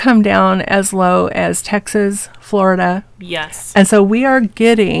 It will come down as low as Texas, Florida. Yes. And so we are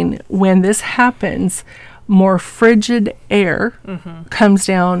getting, when this happens, more frigid air comes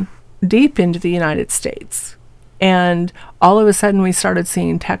down deep into the United States. And all of a sudden we started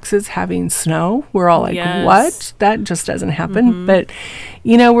seeing Texas having snow. We're all like, what? That just doesn't happen. But,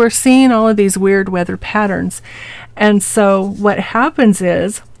 you know, we're seeing all of these weird weather patterns. And so what happens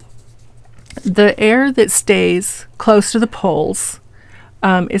is the air that stays close to the poles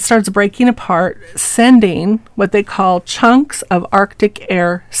it starts breaking apart, sending what they call chunks of Arctic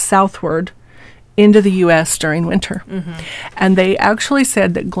air southward into the U.S. during winter. And they actually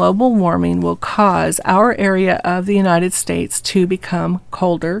said that global warming will cause our area of the United States to become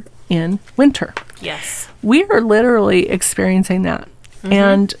colder in winter. Yes. We are literally experiencing that.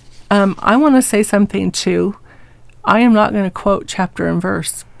 And I want to say something too. I am not going to quote chapter and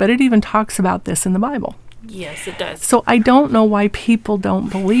verse, but it even talks about this in the Bible. Yes, it does. So I don't know why people don't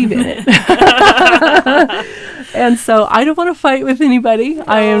believe in it. And so I don't want to fight with anybody. No.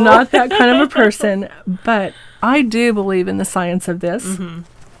 I am not that kind of a person, but I do believe in the science of this.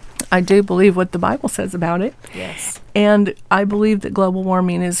 I do believe what the Bible says about it. Yes. And I believe that global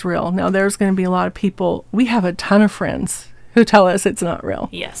warming is real. Now, there's going to be a lot of people. We have a ton of friends who tell us it's not real.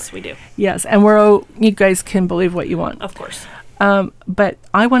 Yes, we do. Yes, and you guys can believe what you want. Of course. But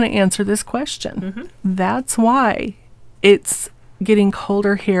I want to answer this question. That's why it's getting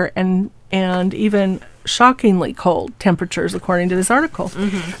colder here and even shockingly cold temperatures, according to this article.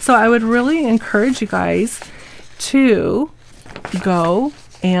 So I would really encourage you guys to go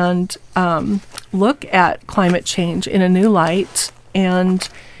and look at climate change in a new light and,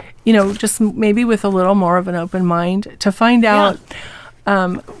 just maybe with a little more of an open mind to find out.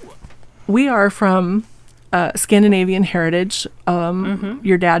 We are from Scandinavian heritage,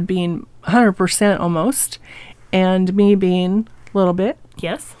 your dad being 100% almost, and me being a little bit.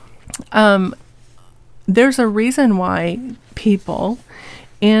 Yes. There's a reason why people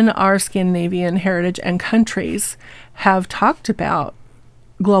in our Scandinavian heritage and countries have talked about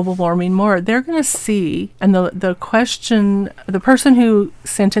global warming more. They're going to see, and the person who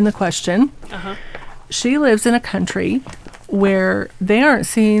sent in the question, she lives in a country where they aren't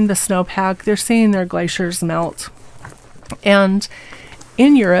seeing the snowpack, they're seeing their glaciers melt. And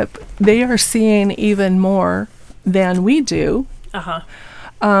in Europe, they are seeing even more than we do.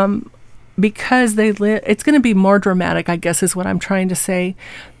 Because it's going to be more dramatic, I guess is what I'm trying to say.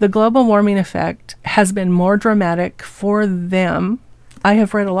 The global warming effect has been more dramatic for them. I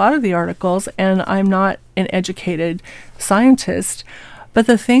have read a lot of the articles, and I'm not an educated scientist, but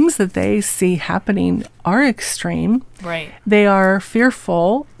the things that they see happening are extreme. Right. They are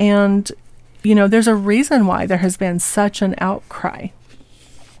fearful, and, there's a reason why there has been such an outcry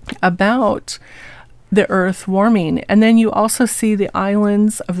about the earth warming. And then you also see the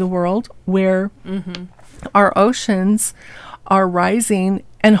islands of the world where our oceans are rising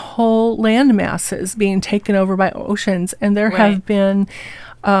and whole land masses being taken over by oceans. And there have been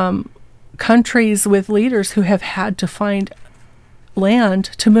countries with leaders who have had to find land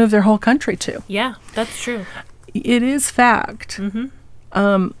to move their whole country to. Yeah, that's true. It is fact.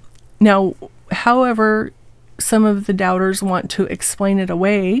 Now, however, some of the doubters want to explain it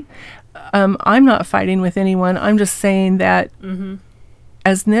away. I'm not fighting with anyone. I'm just saying that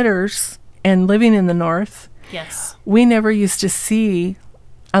as knitters and living in the North, we never used to see,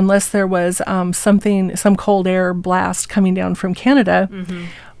 unless there was some cold air blast coming down from Canada,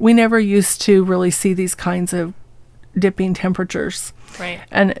 we never used to really see these kinds of dipping temperatures. Right.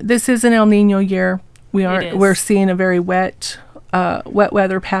 And this is an El Nino year. We're seeing a very wet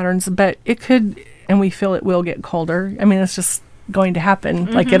weather patterns, but it could, and we feel it will get colder. I mean, it's just going to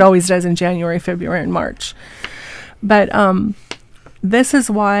happen like it always does in January, February, and March. But this is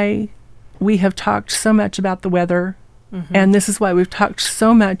why we have talked so much about the weather, and this is why we've talked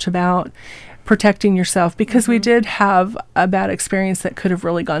so much about protecting yourself, because we did have a bad experience that could have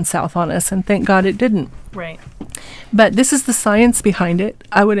really gone south on us, and thank God it didn't. Right. But this is the science behind it.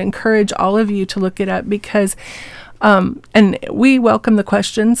 I would encourage all of you to look it up, because and we welcome the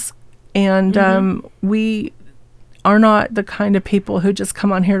questions, and we are not the kind of people who just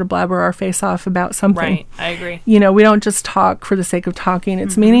come on here to blabber our face off about something. Right, I agree. We don't just talk for the sake of talking.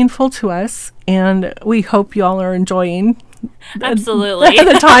 It's meaningful to us, and we hope you all are enjoying absolutely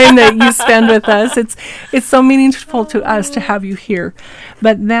the time that you spend with us. It's so meaningful to us to have you here.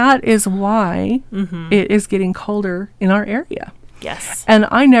 But that is why it is getting colder in our area. Yes. And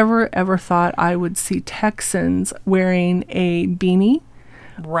I never ever thought I would see Texans wearing a beanie.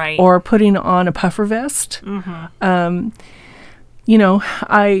 Right. Or putting on a puffer vest.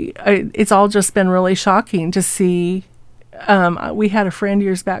 It's all just been really shocking to see. We had a friend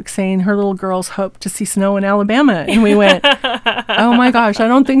years back saying her little girls hope to see snow in Alabama, and we went, "Oh my gosh, I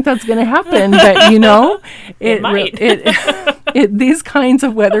don't think that's going to happen." But it might. These kinds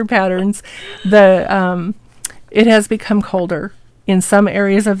of weather patterns, it has become colder in some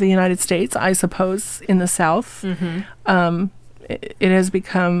areas of the United States. I suppose in the South. It has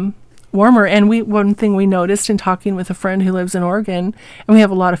become warmer. And one thing we noticed in talking with a friend who lives in Oregon, and we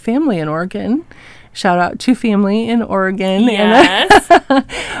have a lot of family in Oregon, Shout out to family in Oregon. Yes.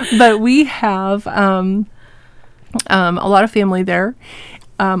 But we have a lot of family there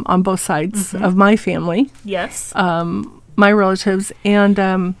on both sides of my family. Yes. My relatives. And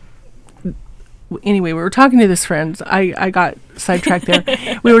anyway, we were talking to this friend. I got sidetracked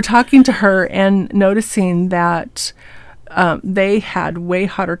there. We were talking to her and noticing that they had way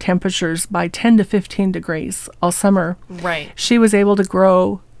hotter temperatures by 10 to 15 degrees all summer. Right. She was able to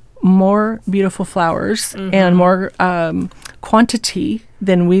grow more beautiful flowers and more quantity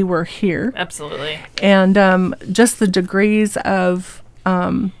than we were here. Absolutely. And just the degrees of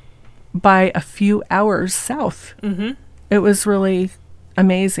by a few hours south. It was really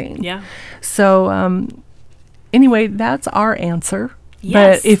amazing. Yeah. So anyway, that's our answer.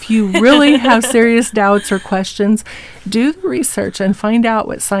 Yes. But if you really have serious doubts or questions, do the research and find out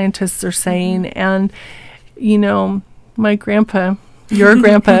what scientists are saying. And, you know, my grandpa, your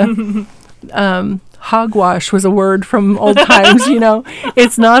grandpa, hogwash was a word from old times, you know.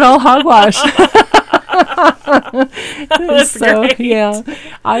 It's not all hogwash. That's great. Yeah,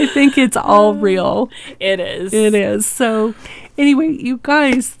 I think it's all real. It is. It is. So anyway, you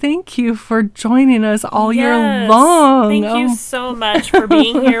guys, thank you for joining us all year long. Thank you so much for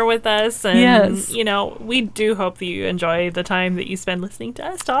being here with us. And, Yes. you know, we do hope that you enjoy the time that you spend listening to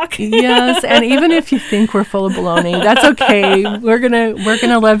us talk. Yes, and even if you think we're full of baloney, that's okay. We're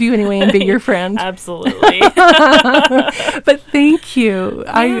gonna love you anyway and be your friend. Absolutely. But thank you.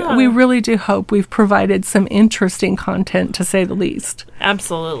 Yeah. We really do hope we've provided some interesting content, to say the least.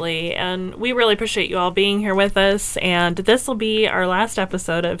 Absolutely. And we really appreciate you all being here with us. And this will be our last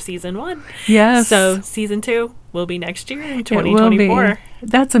episode of season 1. Yes. So season 2 will be next year in It will be. 2024.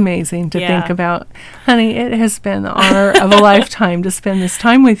 That's amazing to Yeah. think about. Honey, it has been the honor of a lifetime to spend this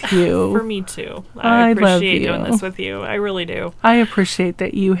time with For you. me too. I I love appreciate you. doing this with you. I really do. I appreciate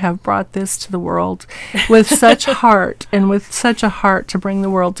that you have brought this to the world with such heart and with such a heart to bring the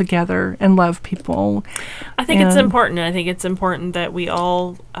world together and love people. I think it's And- important. I think it's important that we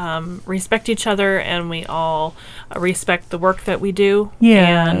all respect each other and we all respect the work that we do.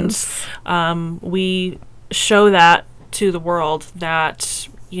 Yes. And we show that to the world that,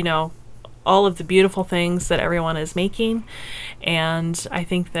 you know, all of the beautiful things that everyone is making. And I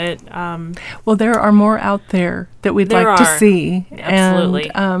think that Well, there are more out there that we'd There like to are. see.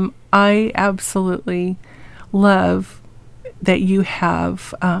 Absolutely. And I absolutely love that you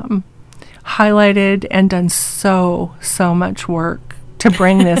have highlighted and done so much work to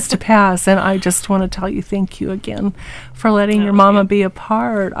bring this to pass. And I just want to tell you thank you again for letting I your love mama you. be a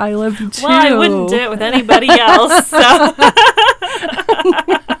part. I love you too. well, I wouldn't do it with anybody else. So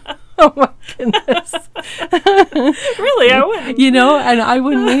Oh my goodness. really, I wouldn't. You know, and I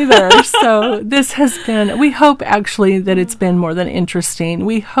wouldn't either. So this has been, we hope actually that it's been more than interesting.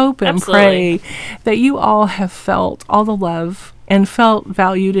 We hope and Absolutely. pray that you all have felt all the love and felt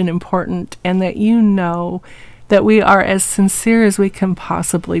valued and important, and that you know that we are as sincere as we can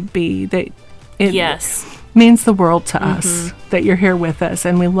possibly be, that it Yes. means the world to us that you're here with us,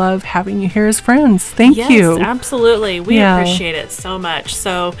 and we love having you here as friends. Thank Yes, you. absolutely. We Yeah. appreciate it so much.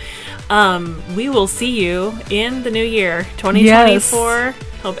 So we will see you in the new year, 2024.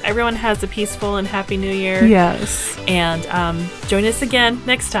 Hope everyone has a peaceful and happy new year. Yes, And join us again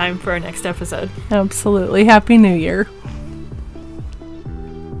next time for our next episode. absolutely. Happy New Year.